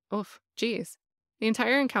entire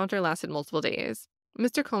encounter lasted multiple days.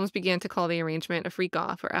 Mr. Combs began to call the arrangement a freak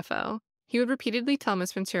off or FO. He would repeatedly tell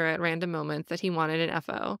Miss Ventura at random moments that he wanted an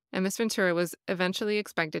FO, and Miss Ventura was eventually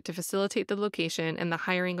expected to facilitate the location and the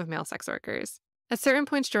hiring of male sex workers. At certain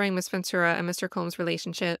points during Miss Ventura and Mr. Combs'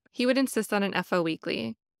 relationship, he would insist on an FO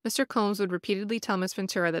weekly. Mr. Combs would repeatedly tell Miss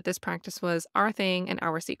Ventura that this practice was our thing and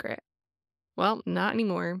our secret. Well, not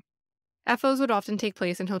anymore. FOs would often take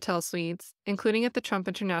place in hotel suites, including at the Trump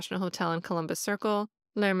International Hotel in Columbus Circle,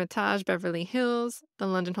 L'Hermitage Beverly Hills, the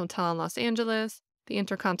London Hotel in Los Angeles, the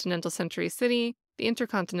Intercontinental Century City, the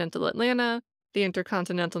Intercontinental Atlanta, the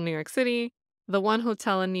Intercontinental New York City, the One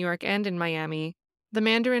Hotel in New York and in Miami, the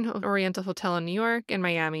Mandarin Oriental Hotel in New York and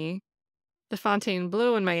Miami, the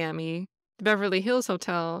Fontainebleau in Miami, the Beverly Hills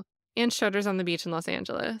Hotel, and Shutters on the Beach in Los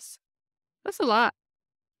Angeles. That's a lot.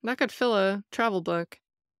 That could fill a travel book.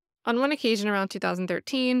 On one occasion around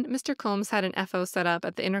 2013, Mr. Combs had an FO set up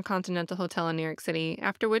at the Intercontinental Hotel in New York City,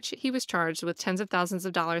 after which he was charged with tens of thousands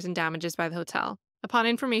of dollars in damages by the hotel. Upon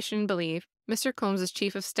information and belief, Mr. Combs'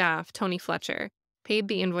 chief of staff, Tony Fletcher, paid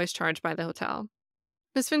the invoice charged by the hotel.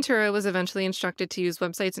 Miss Ventura was eventually instructed to use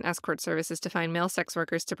websites and escort services to find male sex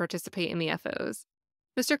workers to participate in the FOs.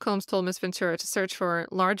 Mr. Combs told Miss Ventura to search for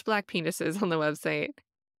large black penises on the website.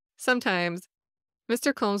 Sometimes,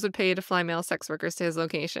 Mr. Combs would pay to fly male sex workers to his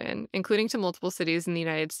location, including to multiple cities in the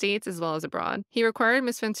United States as well as abroad. He required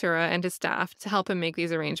Miss Ventura and his staff to help him make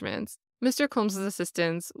these arrangements. Mr. Combs'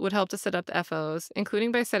 assistants would help to set up the FOs,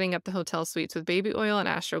 including by setting up the hotel suites with baby oil and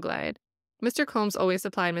Astroglide. Mr. Combs always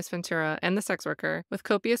supplied Miss Ventura and the sex worker with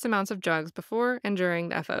copious amounts of drugs before and during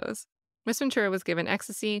the FOs. Miss Ventura was given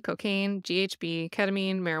ecstasy, cocaine, GHB,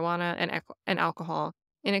 ketamine, marijuana, and alcohol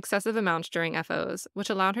in excessive amounts during FOs,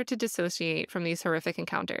 which allowed her to dissociate from these horrific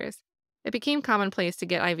encounters. It became commonplace to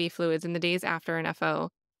get IV fluids in the days after an FO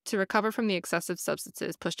to recover from the excessive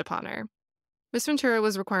substances pushed upon her. Miss Ventura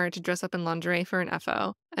was required to dress up in lingerie for an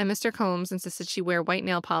FO, and Mr. Combs insisted she wear white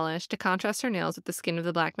nail polish to contrast her nails with the skin of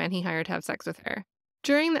the black man he hired to have sex with her.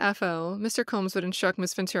 During the FO, Mr. Combs would instruct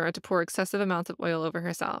Miss Ventura to pour excessive amounts of oil over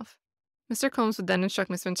herself. Mr. Combs would then instruct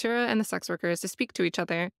Miss Ventura and the sex workers to speak to each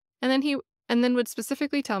other, and then would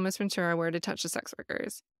specifically tell Miss Ventura where to touch the sex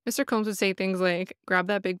workers. Mr. Combs would say things like, "Grab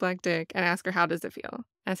that big black dick," and ask her how does it feel,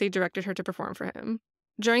 as he directed her to perform for him.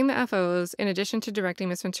 During the FOs, in addition to directing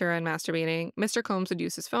Miss Ventura and masturbating, Mr. Combs would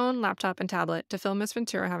use his phone, laptop, and tablet to film Miss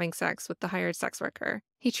Ventura having sex with the hired sex worker.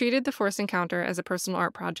 He treated the forced encounter as a personal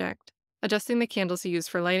art project. adjusting the candles he used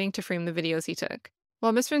for lighting to frame the videos he took.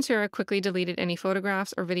 While Miss Ventura quickly deleted any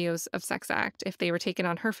photographs or videos of sex act if they were taken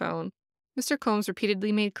on her phone, Mr. Combs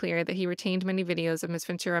repeatedly made clear that he retained many videos of Miss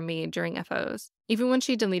Ventura made during FOs. Even when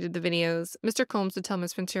she deleted the videos, Mr. Combs would tell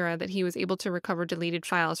Miss Ventura that he was able to recover deleted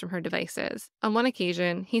files from her devices. On one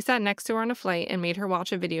occasion, he sat next to her on a flight and made her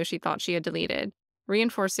watch a video she thought she had deleted,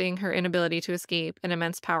 reinforcing her inability to escape and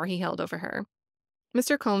immense power he held over her.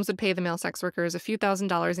 Mr. Combs would pay the male sex workers a few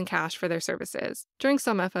 $1,000s in cash for their services. During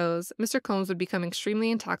some FOs, Mr. Combs would become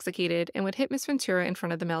extremely intoxicated and would hit Miss Ventura in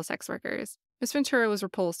front of the male sex workers. Miss Ventura was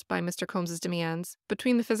repulsed by Mr. Combs's demands.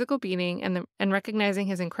 Between the physical beating and recognizing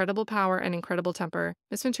his incredible power and incredible temper,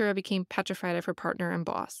 Miss Ventura became petrified of her partner and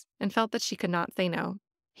boss, and felt that she could not say no.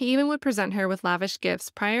 He even would present her with lavish gifts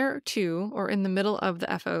prior to or in the middle of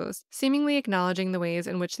the FOs, seemingly acknowledging the ways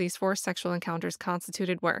in which these forced sexual encounters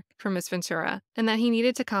constituted work for Miss Ventura, and that he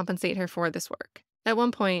needed to compensate her for this work. At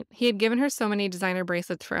one point, he had given her so many designer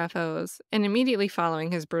bracelets for FOs, and immediately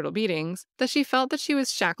following his brutal beatings, that she felt that she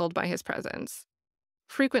was shackled by his presence.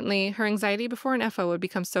 Frequently, her anxiety before an FO would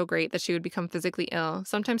become so great that she would become physically ill,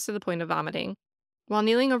 sometimes to the point of vomiting. While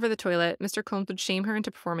kneeling over the toilet, Mr. Combs would shame her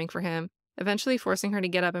into performing for him, eventually forcing her to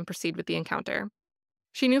get up and proceed with the encounter.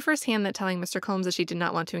 She knew firsthand that telling Mr. Combs that she did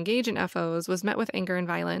not want to engage in FOs was met with anger and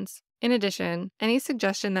violence. In addition, any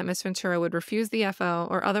suggestion that Miss Ventura would refuse the FO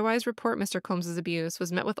or otherwise report Mr. Combs' abuse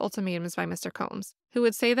was met with ultimatums by Mr. Combs, who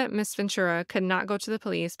would say that Miss Ventura could not go to the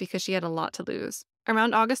police because she had a lot to lose.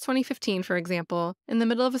 Around August 2015, for example, in the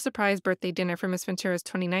middle of a surprise birthday dinner for Miss Ventura's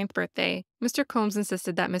 29th birthday, Mr. Combs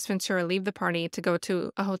insisted that Miss Ventura leave the party to go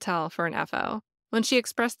to a hotel for an FO. When she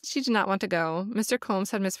expressed that she did not want to go, Mr.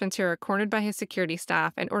 Combs had Miss Ventura cornered by his security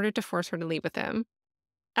staff in order to force her to leave with him.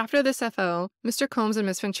 After this FO, Mr. Combs and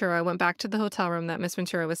Miss Ventura went back to the hotel room that Miss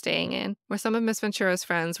Ventura was staying in, where some of Miss Ventura's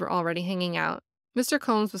friends were already hanging out. Mr.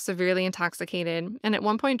 Combs was severely intoxicated, and at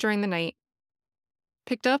one point during the night,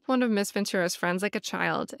 picked up one of Miss Ventura's friends like a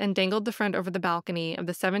child and dangled the friend over the balcony of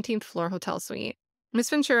the 17th floor hotel suite. Miss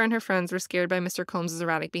Ventura and her friends were scared by Mr. Combs'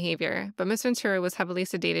 erratic behavior, but Miss Ventura was heavily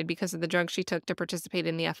sedated because of the drugs she took to participate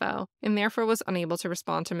in the FO, and therefore was unable to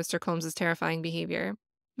respond to Mr. Combs' terrifying behavior.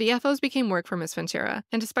 The FOs became work for Miss Ventura,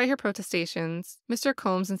 and despite her protestations, Mr.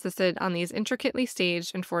 Combs insisted on these intricately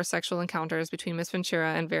staged and forced sexual encounters between Miss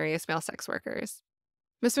Ventura and various male sex workers.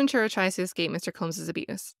 Miss Ventura tries to escape Mr. Combs'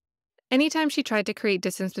 abuse. Anytime she tried to create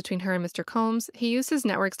distance between her and Mr. Combs, he used his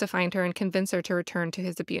networks to find her and convince her to return to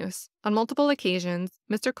his abuse. On multiple occasions,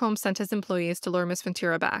 Mr. Combs sent his employees to lure Miss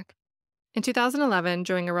Ventura back. In 2011,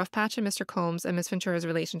 during a rough patch in Mr. Combs and Miss Ventura's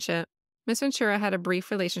relationship, Miss Ventura had a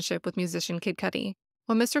brief relationship with musician Kid Cudi.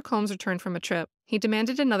 When Mr. Combs returned from a trip, he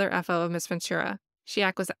demanded another FO of Miss Ventura. She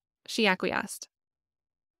acquiesced.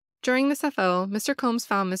 During this FO, Mr. Combs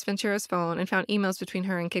found Miss Ventura's phone and found emails between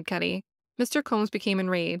her and Kid Cudi. Mr. Combs became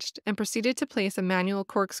enraged and proceeded to place a manual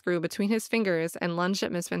corkscrew between his fingers and lunged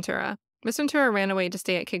at Miss Ventura. Miss Ventura ran away to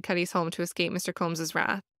stay at Kid Cudi's home to escape Mr. Combs'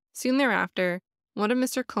 wrath. Soon thereafter, one of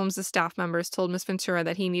Mr. Combs' staff members told Miss Ventura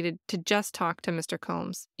that he needed to just talk to Mr.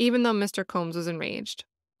 Combs, even though Mr. Combs was enraged.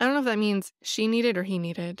 I don't know if that means she needed or he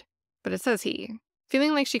needed, but it says he.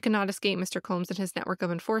 Feeling like she could not escape Mr. Combs and his network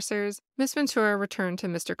of enforcers, Miss Ventura returned to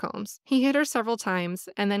Mr. Combs. He hit her several times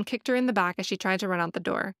and then kicked her in the back as she tried to run out the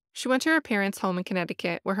door. She went to her parents' home in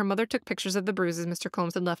Connecticut, where her mother took pictures of the bruises Mr.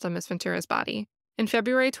 Combs had left on Miss Ventura's body. In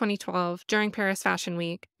February 2012, during Paris Fashion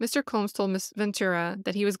Week, Mr. Combs told Miss Ventura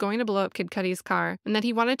that he was going to blow up Kid Cudi's car and that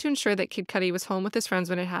he wanted to ensure that Kid Cudi was home with his friends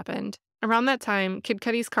when it happened. Around that time, Kid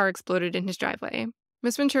Cudi's car exploded in his driveway.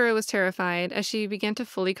 Miss Ventura was terrified as she began to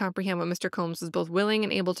fully comprehend what Mr. Combs was both willing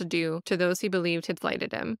and able to do to those he believed had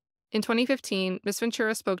slighted him. In 2015, Miss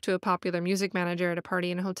Ventura spoke to a popular music manager at a party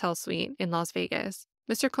in a hotel suite in Las Vegas.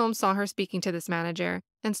 Mr. Combs saw her speaking to this manager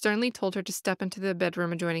and sternly told her to step into the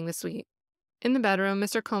bedroom adjoining the suite. In the bedroom,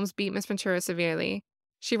 Mr. Combs beat Miss Ventura severely.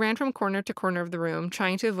 She ran from corner to corner of the room,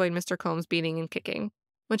 trying to avoid Mr. Combs beating and kicking.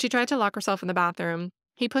 When she tried to lock herself in the bathroom,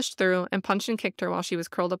 he pushed through and punched and kicked her while she was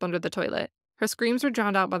curled up under the toilet. Her screams were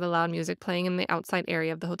drowned out by the loud music playing in the outside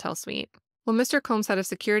area of the hotel suite. When Mr. Combs' head of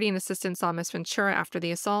security and assistant saw Miss Ventura after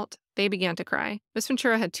the assault, they began to cry. Miss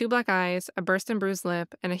Ventura had 2 black eyes, a burst and bruised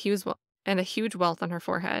lip, and a huge welt on her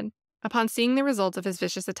forehead. Upon seeing the result of his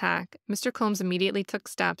vicious attack, Mr. Combs immediately took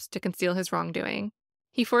steps to conceal his wrongdoing.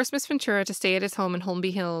 He forced Miss Ventura to stay at his home in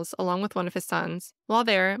Holmby Hills along with one of his sons. While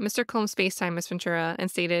there, Mr. Combs FaceTimed Miss Ventura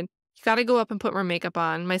and stated, "You gotta go up and put more makeup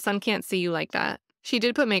on. My son can't see you like that." She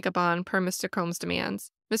did put makeup on, per Mr. Combs'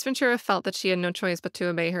 demands. Miss Ventura felt that she had no choice but to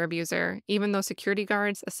obey her abuser, even though security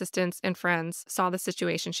guards, assistants, and friends saw the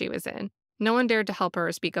situation she was in. No one dared to help her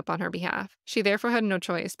or speak up on her behalf. She therefore had no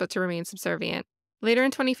choice but to remain subservient. Later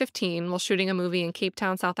in 2015, while shooting a movie in Cape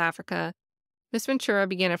Town, South Africa, Miss Ventura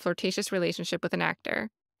began a flirtatious relationship with an actor.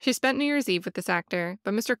 She spent New Year's Eve with this actor,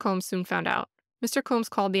 but Mr. Combs soon found out. Mr. Combs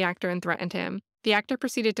called the actor and threatened him. The actor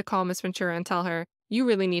proceeded to call Miss Ventura and tell her, "You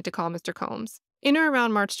really need to call Mr. Combs." In or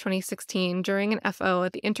around March 2016, during an FO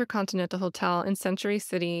at the Intercontinental Hotel in Century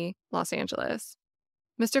City, Los Angeles,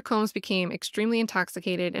 Mr. Combs became extremely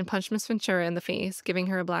intoxicated and punched Miss Ventura in the face, giving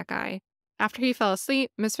her a black eye. After he fell asleep,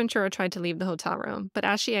 Miss Ventura tried to leave the hotel room, but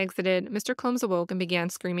as she exited, Mr. Combs awoke and began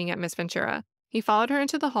screaming at Miss Ventura. He followed her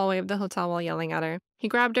into the hallway of the hotel while yelling at her. He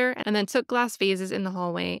grabbed her and then took glass vases in the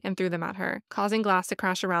hallway and threw them at her, causing glass to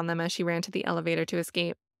crash around them as she ran to the elevator to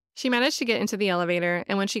escape. She managed to get into the elevator,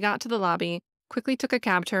 and when she got to the lobby, quickly took a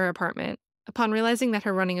cab to her apartment. Upon realizing that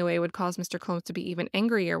her running away would cause Mr. Combs to be even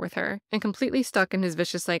angrier with her, and completely stuck in his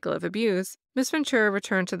vicious cycle of abuse, Miss Ventura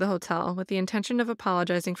returned to the hotel with the intention of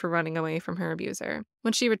apologizing for running away from her abuser.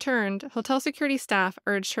 When she returned, hotel security staff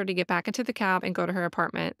urged her to get back into the cab and go to her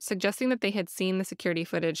apartment, suggesting that they had seen the security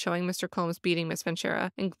footage showing Mr. Combs beating Miss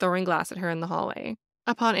Ventura and throwing glass at her in the hallway.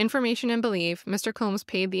 Upon information and belief, Mr. Combs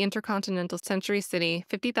paid the Intercontinental Century City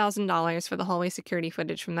 $50,000 for the hallway security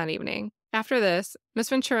footage from that evening. After this, Miss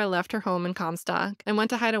Ventura left her home in Comstock and went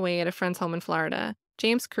to hide away at a friend's home in Florida.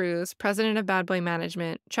 James Cruz, president of Bad Boy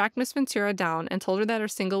Management, tracked Miss Ventura down and told her that her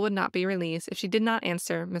single would not be released if she did not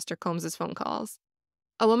answer Mr. Combs' phone calls.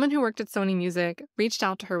 A woman who worked at Sony Music reached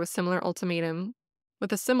out to her with a similar ultimatum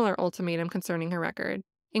concerning her record.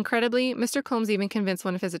 Incredibly, Mr. Combs even convinced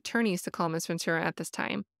one of his attorneys to call Miss Ventura at this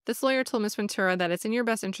time. This lawyer told Miss Ventura that it's in your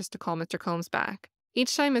best interest to call Mr. Combs back.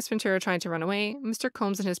 Each time Miss Ventura tried to run away, Mr.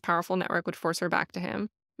 Combs and his powerful network would force her back to him.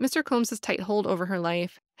 Mr. Combs' tight hold over her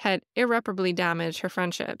life had irreparably damaged her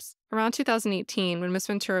friendships. Around 2018, when Miss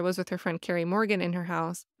Ventura was with her friend Carrie Morgan in her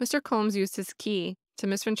house, Mr. Combs used his key to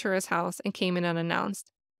Miss Ventura's house and came in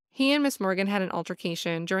unannounced. He and Miss Morgan had an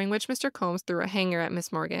altercation, during which Mr. Combs threw a hanger at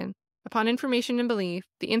Miss Morgan. Upon information and belief,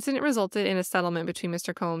 the incident resulted in a settlement between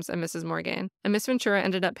Mr. Combs and Mrs. Morgan, and Miss Ventura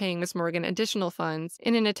ended up paying Miss Morgan additional funds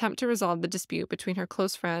in an attempt to resolve the dispute between her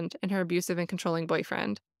close friend and her abusive and controlling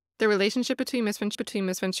boyfriend. The relationship between Miss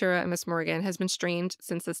Ventura and Miss Morgan has been strained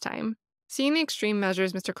since this time. Seeing the extreme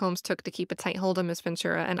measures Mr. Combs took to keep a tight hold on Miss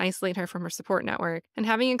Ventura and isolate her from her support network, and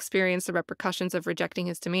having experienced the repercussions of rejecting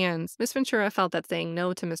his demands, Miss Ventura felt that saying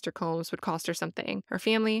no to Mr. Combs would cost her something: her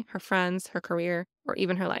family, her friends, her career, or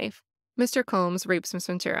even her life. Mr. Combs rapes Miss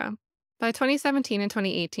Ventura. By 2017 and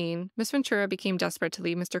 2018, Miss Ventura became desperate to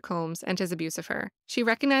leave Mr. Combs and his abuse of her. She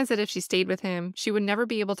recognized that if she stayed with him, she would never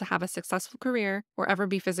be able to have a successful career or ever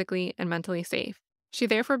be physically and mentally safe. She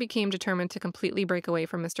therefore became determined to completely break away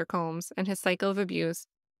from Mr. Combs and his cycle of abuse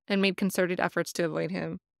and made concerted efforts to avoid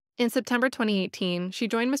him. In September 2018, she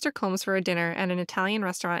joined Mr. Combs for a dinner at an Italian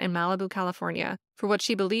restaurant in Malibu, California, for what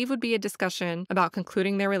she believed would be a discussion about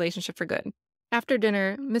concluding their relationship for good. After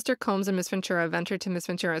dinner, Mr. Combs and Miss Ventura ventured to Miss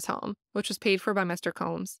Ventura's home, which was paid for by Mr.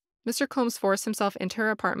 Combs. Mr. Combs forced himself into her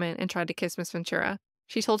apartment and tried to kiss Miss Ventura.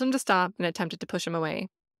 She told him to stop and attempted to push him away.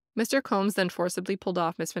 Mr. Combs then forcibly pulled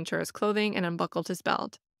off Miss Ventura's clothing and unbuckled his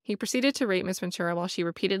belt. He proceeded to rape Miss Ventura while she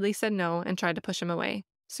repeatedly said no and tried to push him away.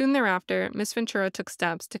 Soon thereafter, Miss Ventura took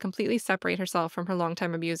steps to completely separate herself from her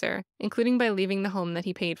longtime abuser, including by leaving the home that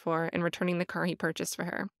he paid for and returning the car he purchased for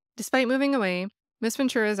her. Despite moving away, Miss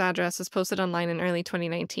Ventura's address was posted online in early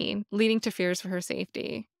 2019, leading to fears for her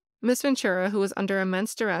safety. Miss Ventura, who was under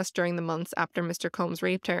immense duress during the months after Mr. Combs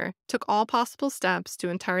raped her, took all possible steps to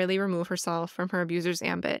entirely remove herself from her abuser's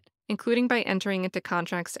ambit, including by entering into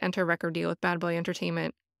contracts to enter a record deal with Bad Boy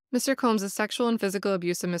Entertainment. Mr. Combs' sexual and physical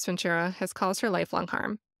abuse of Miss Ventura has caused her lifelong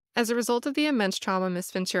harm. As a result of the immense trauma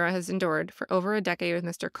Miss Ventura has endured for over a decade with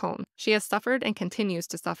Mr. Combs, she has suffered and continues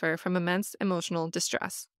to suffer from immense emotional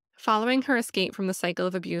distress. Following her escape from the cycle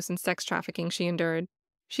of abuse and sex trafficking she endured,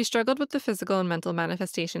 she struggled with the physical and mental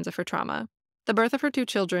manifestations of her trauma. The birth of her 2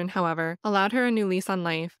 children, however, allowed her a new lease on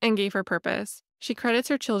life and gave her purpose. She credits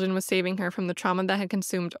her children with saving her from the trauma that had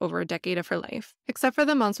consumed over a decade of her life. Except for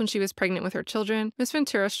the months when she was pregnant with her children, Miss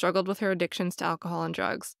Ventura struggled with her addictions to alcohol and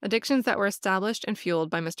drugs, addictions that were established and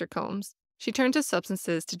fueled by Mr. Combs. She turned to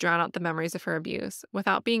substances to drown out the memories of her abuse.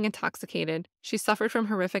 Without being intoxicated, she suffered from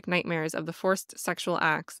horrific nightmares of the forced sexual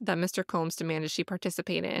acts that Mr. Combs demanded she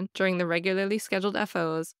participate in during the regularly scheduled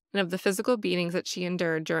FOs, and of the physical beatings that she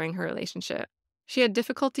endured during her relationship. She had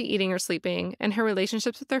difficulty eating or sleeping, and her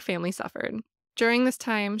relationships with her family suffered. During this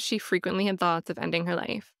time, she frequently had thoughts of ending her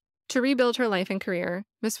life. To rebuild her life and career,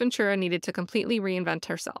 Miss Ventura needed to completely reinvent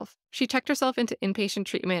herself. She checked herself into inpatient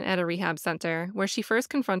treatment at a rehab center, where she first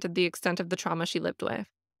confronted the extent of the trauma she lived with.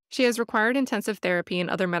 She has required intensive therapy and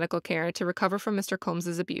other medical care to recover from Mr.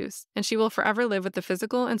 Combs's abuse, and she will forever live with the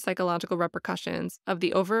physical and psychological repercussions of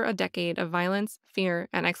the over a decade of violence, fear,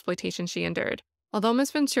 and exploitation she endured. Although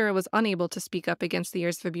Ms. Ventura was unable to speak up against the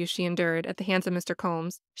years of abuse she endured at the hands of Mr.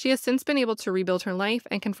 Combs, she has since been able to rebuild her life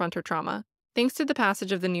and confront her trauma. Thanks to the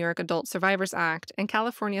passage of the New York Adult Survivors Act and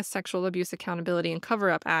California's Sexual Abuse Accountability and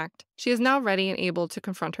Cover-Up Act, she is now ready and able to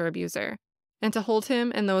confront her abuser, and to hold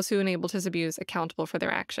him and those who enabled his abuse accountable for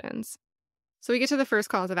their actions. So we get to the first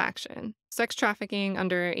cause of action: sex trafficking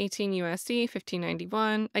under 18 U.S.C.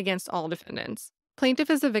 1591 against all defendants.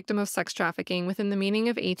 Plaintiff is a victim of sex trafficking within the meaning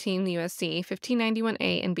of 18 U.S.C.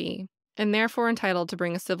 1591A and B, and therefore entitled to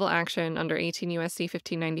bring a civil action under 18 U.S.C.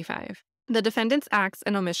 1595. The defendant's acts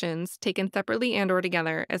and omissions, taken separately and/or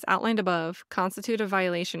together, as outlined above, constitute a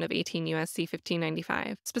violation of 18 U.S.C.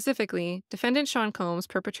 1595. Specifically, defendant Sean Combs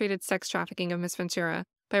perpetrated sex trafficking of Ms. Ventura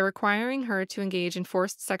by requiring her to engage in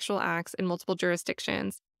forced sexual acts in multiple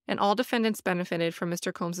jurisdictions, and all defendants benefited from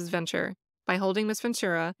Mr. Combs's venture by holding Ms.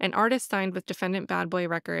 Ventura, an artist signed with defendant Bad Boy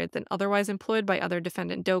Records and otherwise employed by other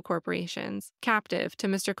defendant Doe corporations, captive to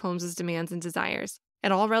Mr. Combs's demands and desires.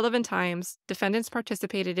 At all relevant times, defendants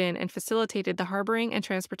participated in and facilitated the harboring and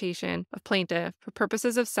transportation of plaintiff for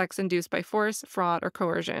purposes of sex induced by force, fraud, or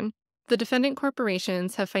coercion. The defendant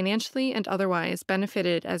corporations have financially and otherwise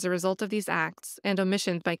benefited as a result of these acts and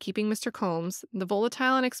omissions by keeping Mr. Combs, the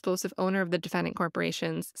volatile and explosive owner of the defendant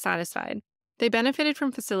corporations, satisfied. They benefited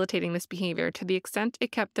from facilitating this behavior to the extent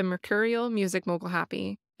it kept the mercurial music mogul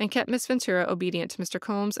happy and kept Ms. Ventura obedient to Mr.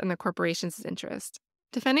 Combs and the corporation's interest.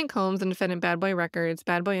 Defendant Combs and defendant Bad Boy Records,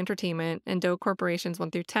 Bad Boy Entertainment, and Doe Corporations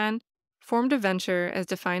 1 through 10 formed a venture as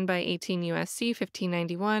defined by 18 U.S.C.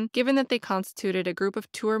 1591, given that they constituted a group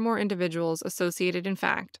of two or more individuals associated in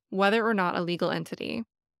fact, whether or not a legal entity.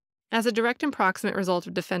 As a direct and proximate result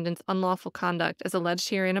of defendant's unlawful conduct as alleged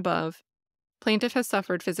herein above, plaintiff has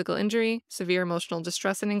suffered physical injury, severe emotional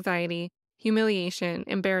distress and anxiety, humiliation,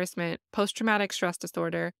 embarrassment, post-traumatic stress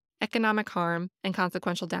disorder, economic harm, and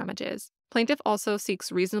consequential damages. Plaintiff also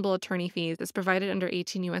seeks reasonable attorney fees as provided under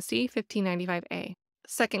 18 U.S.C. 1595A.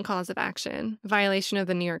 Second cause of action: violation of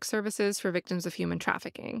the New York Services for Victims of Human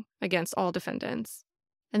Trafficking against all defendants.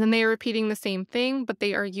 And then they are repeating the same thing, but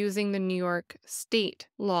they are using the New York state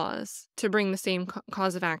laws to bring the same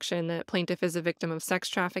cause of action, that plaintiff is a victim of sex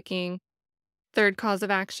trafficking. Third cause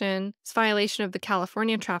of action is violation of the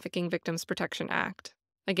California Trafficking Victims Protection Act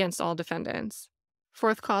against all defendants.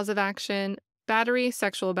 Fourth cause of action: battery,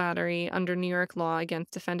 sexual battery under New York law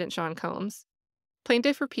against defendant Sean Combs.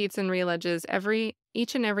 Plaintiff repeats and realleges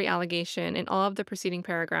each and every allegation in all of the preceding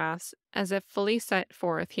paragraphs as if fully set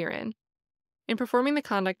forth herein. In performing the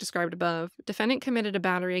conduct described above, defendant committed a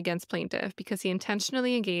battery against plaintiff because he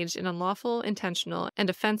intentionally engaged in unlawful, intentional, and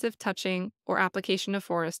offensive touching or application of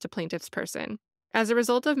force to plaintiff's person. As a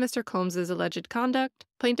result of Mr. Combs's alleged conduct,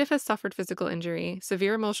 plaintiff has suffered physical injury,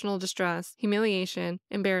 severe emotional distress, humiliation,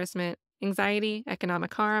 embarrassment, anxiety,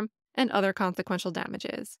 economic harm, and other consequential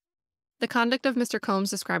damages. The conduct of Mr.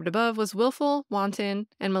 Combs described above was willful, wanton,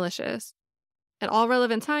 and malicious. At all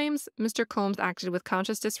relevant times, Mr. Combs acted with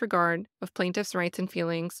conscious disregard of plaintiff's rights and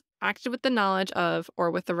feelings, acted with the knowledge of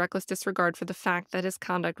or with the reckless disregard for the fact that his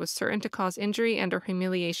conduct was certain to cause injury and or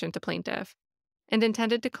humiliation to plaintiff, and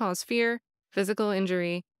intended to cause fear, physical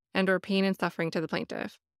injury, and or pain and suffering to the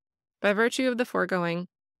plaintiff. By virtue of the foregoing,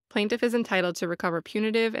 plaintiff is entitled to recover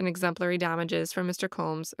punitive and exemplary damages from Mr.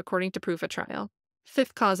 Combs according to proof at trial.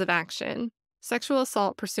 Fifth cause of action: sexual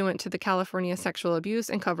assault pursuant to the California Sexual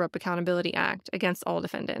Abuse and Cover-Up Accountability Act against all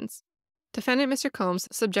defendants. Defendant Mr. Combs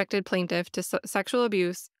subjected plaintiff to sexual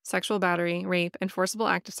abuse, sexual battery, rape, and forcible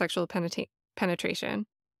act of sexual penetration.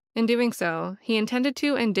 In doing so, he intended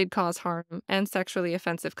to and did cause harm and sexually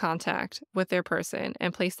offensive contact with their person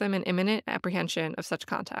and place them in imminent apprehension of such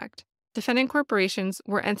contact. Defendant corporations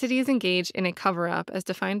were entities engaged in a cover-up as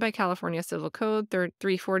defined by California Civil Code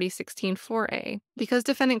 340-16-4A. Because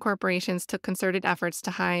defendant corporations took concerted efforts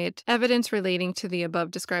to hide evidence relating to the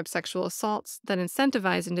above-described sexual assaults that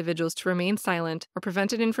incentivized individuals to remain silent or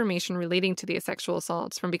prevented information relating to these sexual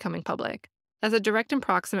assaults from becoming public. As a direct and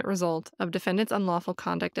proximate result of defendant's unlawful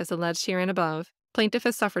conduct as alleged herein above, plaintiff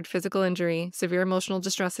has suffered physical injury, severe emotional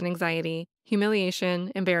distress and anxiety,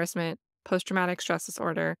 humiliation, embarrassment, post-traumatic stress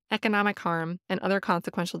disorder, economic harm, and other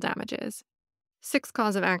consequential damages. Sixth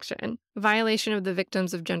cause of action: violation of the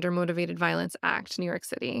Victims of Gender-Motivated Violence Act, New York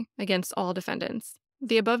City, against all defendants.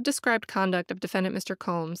 The above-described conduct of defendant Mr.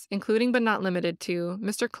 Combs, including but not limited to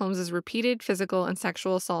Mr. Combs's repeated physical and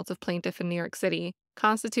sexual assaults of plaintiff in New York City,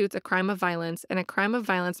 constitutes a crime of violence and a crime of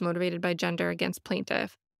violence motivated by gender against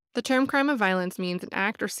plaintiff, The term crime of violence means an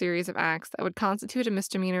act or series of acts that would constitute a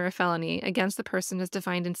misdemeanor or felony against the person as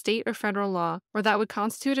defined in state or federal law, or that would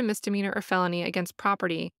constitute a misdemeanor or felony against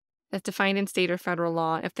property as defined in state or federal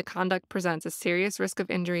law if the conduct presents a serious risk of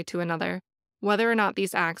injury to another, whether or not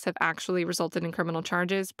these acts have actually resulted in criminal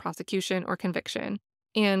charges, prosecution, or conviction.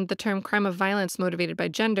 And the term crime of violence motivated by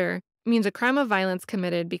gender means a crime of violence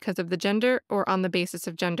committed because of the gender or on the basis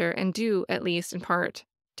of gender and due, at least in part,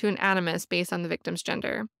 to an animus based on the victim's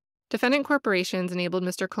gender. Defendant corporations enabled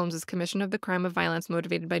Mr. Combs' commission of the crime of violence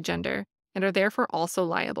motivated by gender and are therefore also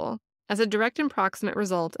liable. As a direct and proximate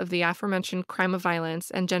result of the aforementioned crime of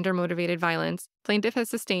violence and gender-motivated violence, plaintiff has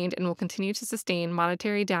sustained and will continue to sustain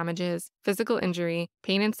monetary damages, physical injury,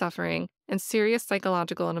 pain and suffering, and serious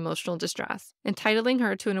psychological and emotional distress, entitling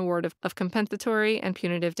her to an award of compensatory and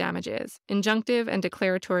punitive damages, injunctive and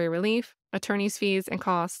declaratory relief, attorney's fees and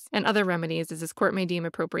costs, and other remedies as this court may deem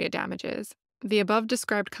appropriate damages. The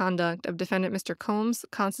above-described conduct of defendant Mr. Combs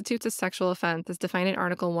constitutes a sexual offense as defined in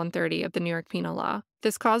Article 130 of the New York Penal Law.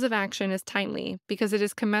 This cause of action is timely because it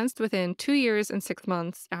is commenced within 2 years and 6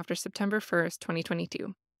 months after September 1st,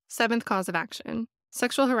 2022. Seventh cause of action: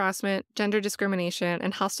 sexual harassment, gender discrimination,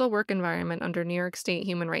 and hostile work environment under New York State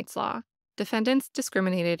human rights law. Defendants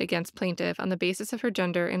discriminated against plaintiff on the basis of her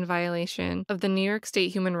gender in violation of the New York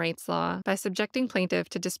State human rights law by subjecting plaintiff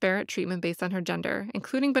to disparate treatment based on her gender,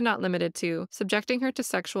 including but not limited to subjecting her to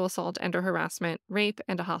sexual assault and/or harassment, rape,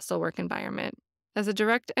 and a hostile work environment. As a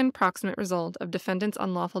direct and proximate result of defendant's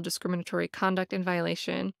unlawful discriminatory conduct in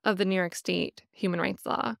violation of the New York State human rights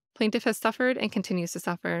law, plaintiff has suffered and continues to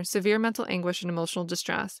suffer severe mental anguish and emotional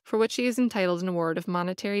distress, for which she is entitled to an award of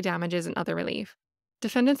monetary damages and other relief.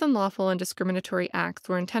 Defendant's unlawful and discriminatory acts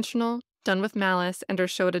were intentional, done with malice, and or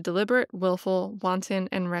showed a deliberate, willful, wanton,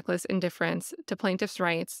 and reckless indifference to plaintiff's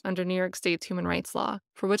rights under New York State's human rights law,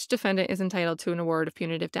 for which defendant is entitled to an award of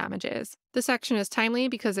punitive damages. This action is timely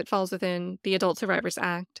because it falls within the Adult Survivors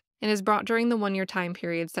Act and is brought during the 1-year time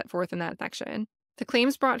period set forth in that section. The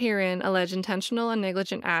claims brought herein allege intentional and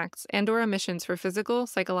negligent acts and/or omissions for physical,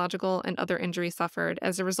 psychological, and other injury suffered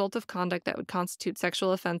as a result of conduct that would constitute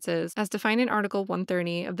sexual offenses as defined in Article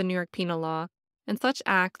 130 of the New York Penal Law, and such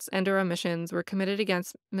acts and/or omissions were committed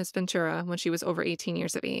against Ms. Ventura when she was over 18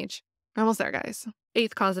 years of age. Almost there, guys.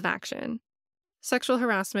 Eighth cause of action: sexual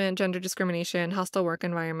harassment, gender discrimination, hostile work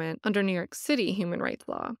environment under New York City human rights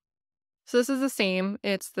law. So this is the same.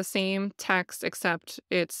 It's the same text, except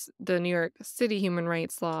it's the New York City human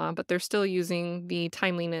rights law, but they're still using the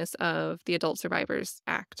timeliness of the Adult Survivors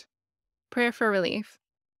Act. Prayer for relief.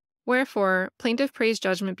 Wherefore, plaintiff prays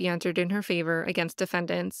judgment be entered in her favor against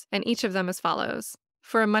defendants, and each of them as follows: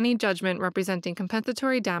 for a money judgment representing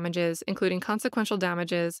compensatory damages, including consequential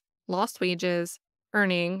damages, lost wages,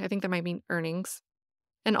 earning, I think that might mean earnings,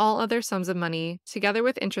 and all other sums of money, together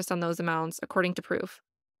with interest on those amounts, according to proof.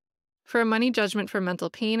 For a money judgment for mental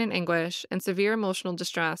pain and anguish and severe emotional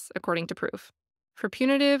distress, according to proof. For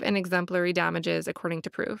punitive and exemplary damages, according to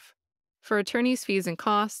proof. For attorney's fees and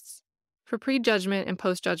costs. For pre-judgment and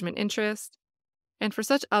post-judgment interest. And for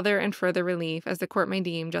such other and further relief as the court may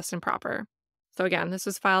deem just and proper. So again, this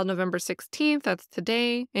was filed November 16th, that's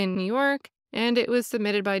today, in New York, and it was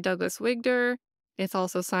submitted by Douglas Wigder. It's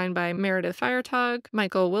also signed by Meredith Firetug,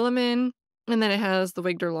 Michael Williman, and then it has the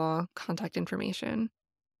Wigder Law contact information.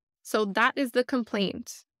 So that is the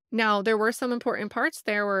complaint. Now, there were some important parts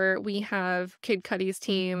there where we have Kid Cudi's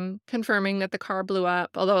team confirming that the car blew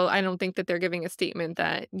up, although I don't think that they're giving a statement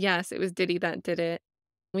that, yes, it was Diddy that did it.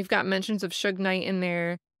 We've got mentions of Suge Knight in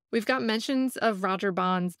there. We've got mentions of Roger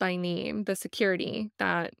Bonds by name, the security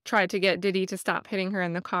that tried to get Diddy to stop hitting her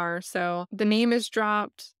in the car. So the name is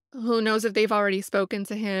dropped. Who knows if they've already spoken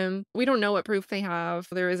to him? We don't know what proof they have.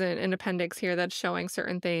 There isn't an appendix here that's showing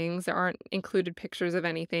certain things. There aren't included pictures of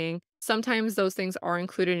anything. Sometimes those things are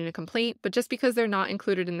included in a complaint, but just because they're not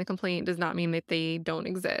included in the complaint does not mean that they don't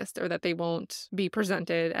exist or that they won't be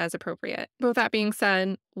presented as appropriate. But with that being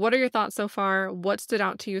said, what are your thoughts so far? What stood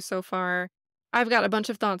out to you so far? I've got a bunch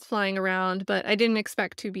of thoughts flying around, but I didn't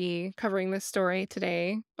expect to be covering this story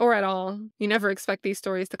today or at all. You never expect these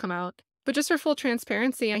stories to come out. But just for full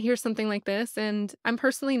transparency, I hear something like this, and I'm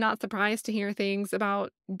personally not surprised to hear things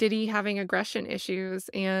about Diddy having aggression issues.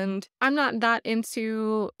 And I'm not that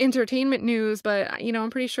into entertainment news, but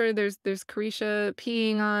I'm pretty sure there's Carisha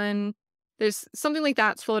peeing on. There's something like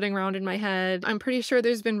that's floating around in my head. I'm pretty sure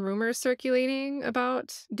there's been rumors circulating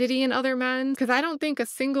about Diddy and other men, because I don't think a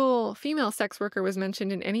single female sex worker was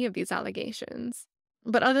mentioned in any of these allegations.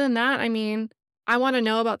 But other than that, I wanna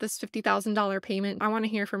know about this $50,000 payment. I wanna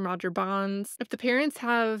hear from Roger Bonds. If the parents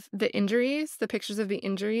have the injuries, the pictures of the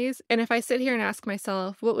injuries, and if I sit here and ask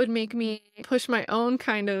myself, what would make me push my own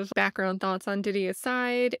kind of background thoughts on Diddy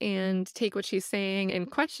aside and take what she's saying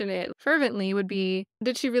and question it fervently would be,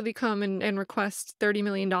 did she really come and request $30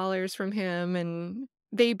 million from him? And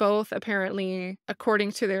they both apparently,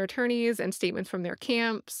 according to their attorneys and statements from their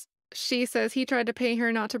camps, she says he tried to pay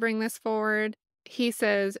her not to bring this forward. He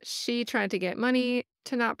says she tried to get money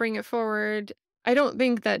to not bring it forward. I don't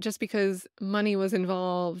think that just because money was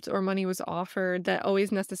involved or money was offered, that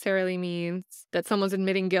always necessarily means that someone's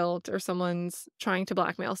admitting guilt or someone's trying to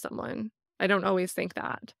blackmail someone. I don't always think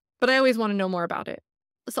that, but I always want to know more about it.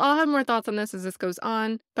 So I'll have more thoughts on this as this goes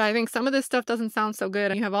on, but I think some of this stuff doesn't sound so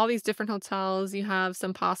good. You have all these different hotels, you have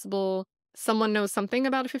some possible someone knows something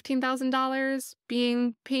about a $15,000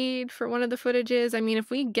 being paid for one of the footages. I mean, if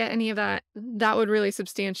we get any of that, that would really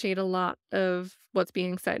substantiate a lot of what's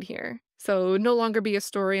being said here. So it would no longer be a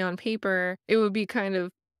story on paper. It would be kind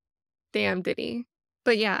of, damn Diddy.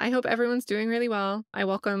 But yeah, I hope everyone's doing really well. I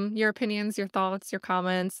welcome your opinions, your thoughts, your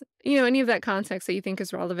comments, any of that context that you think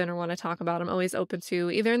is relevant or want to talk about. I'm always open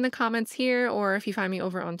to either in the comments here or if you find me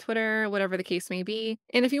over on Twitter, whatever the case may be.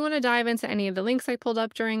 And if you want to dive into any of the links I pulled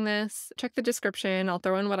up during this, check the description. I'll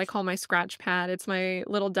throw in what I call my scratch pad. It's my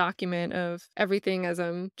little document of everything as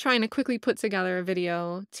I'm trying to quickly put together a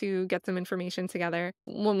video to get some information together.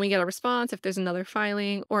 When we get a response, if there's another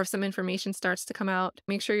filing or if some information starts to come out,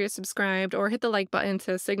 make sure you're subscribed or hit the like button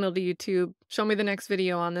to signal to YouTube, show me the next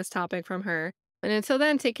video on this topic from her. And until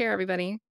then, take care, everybody.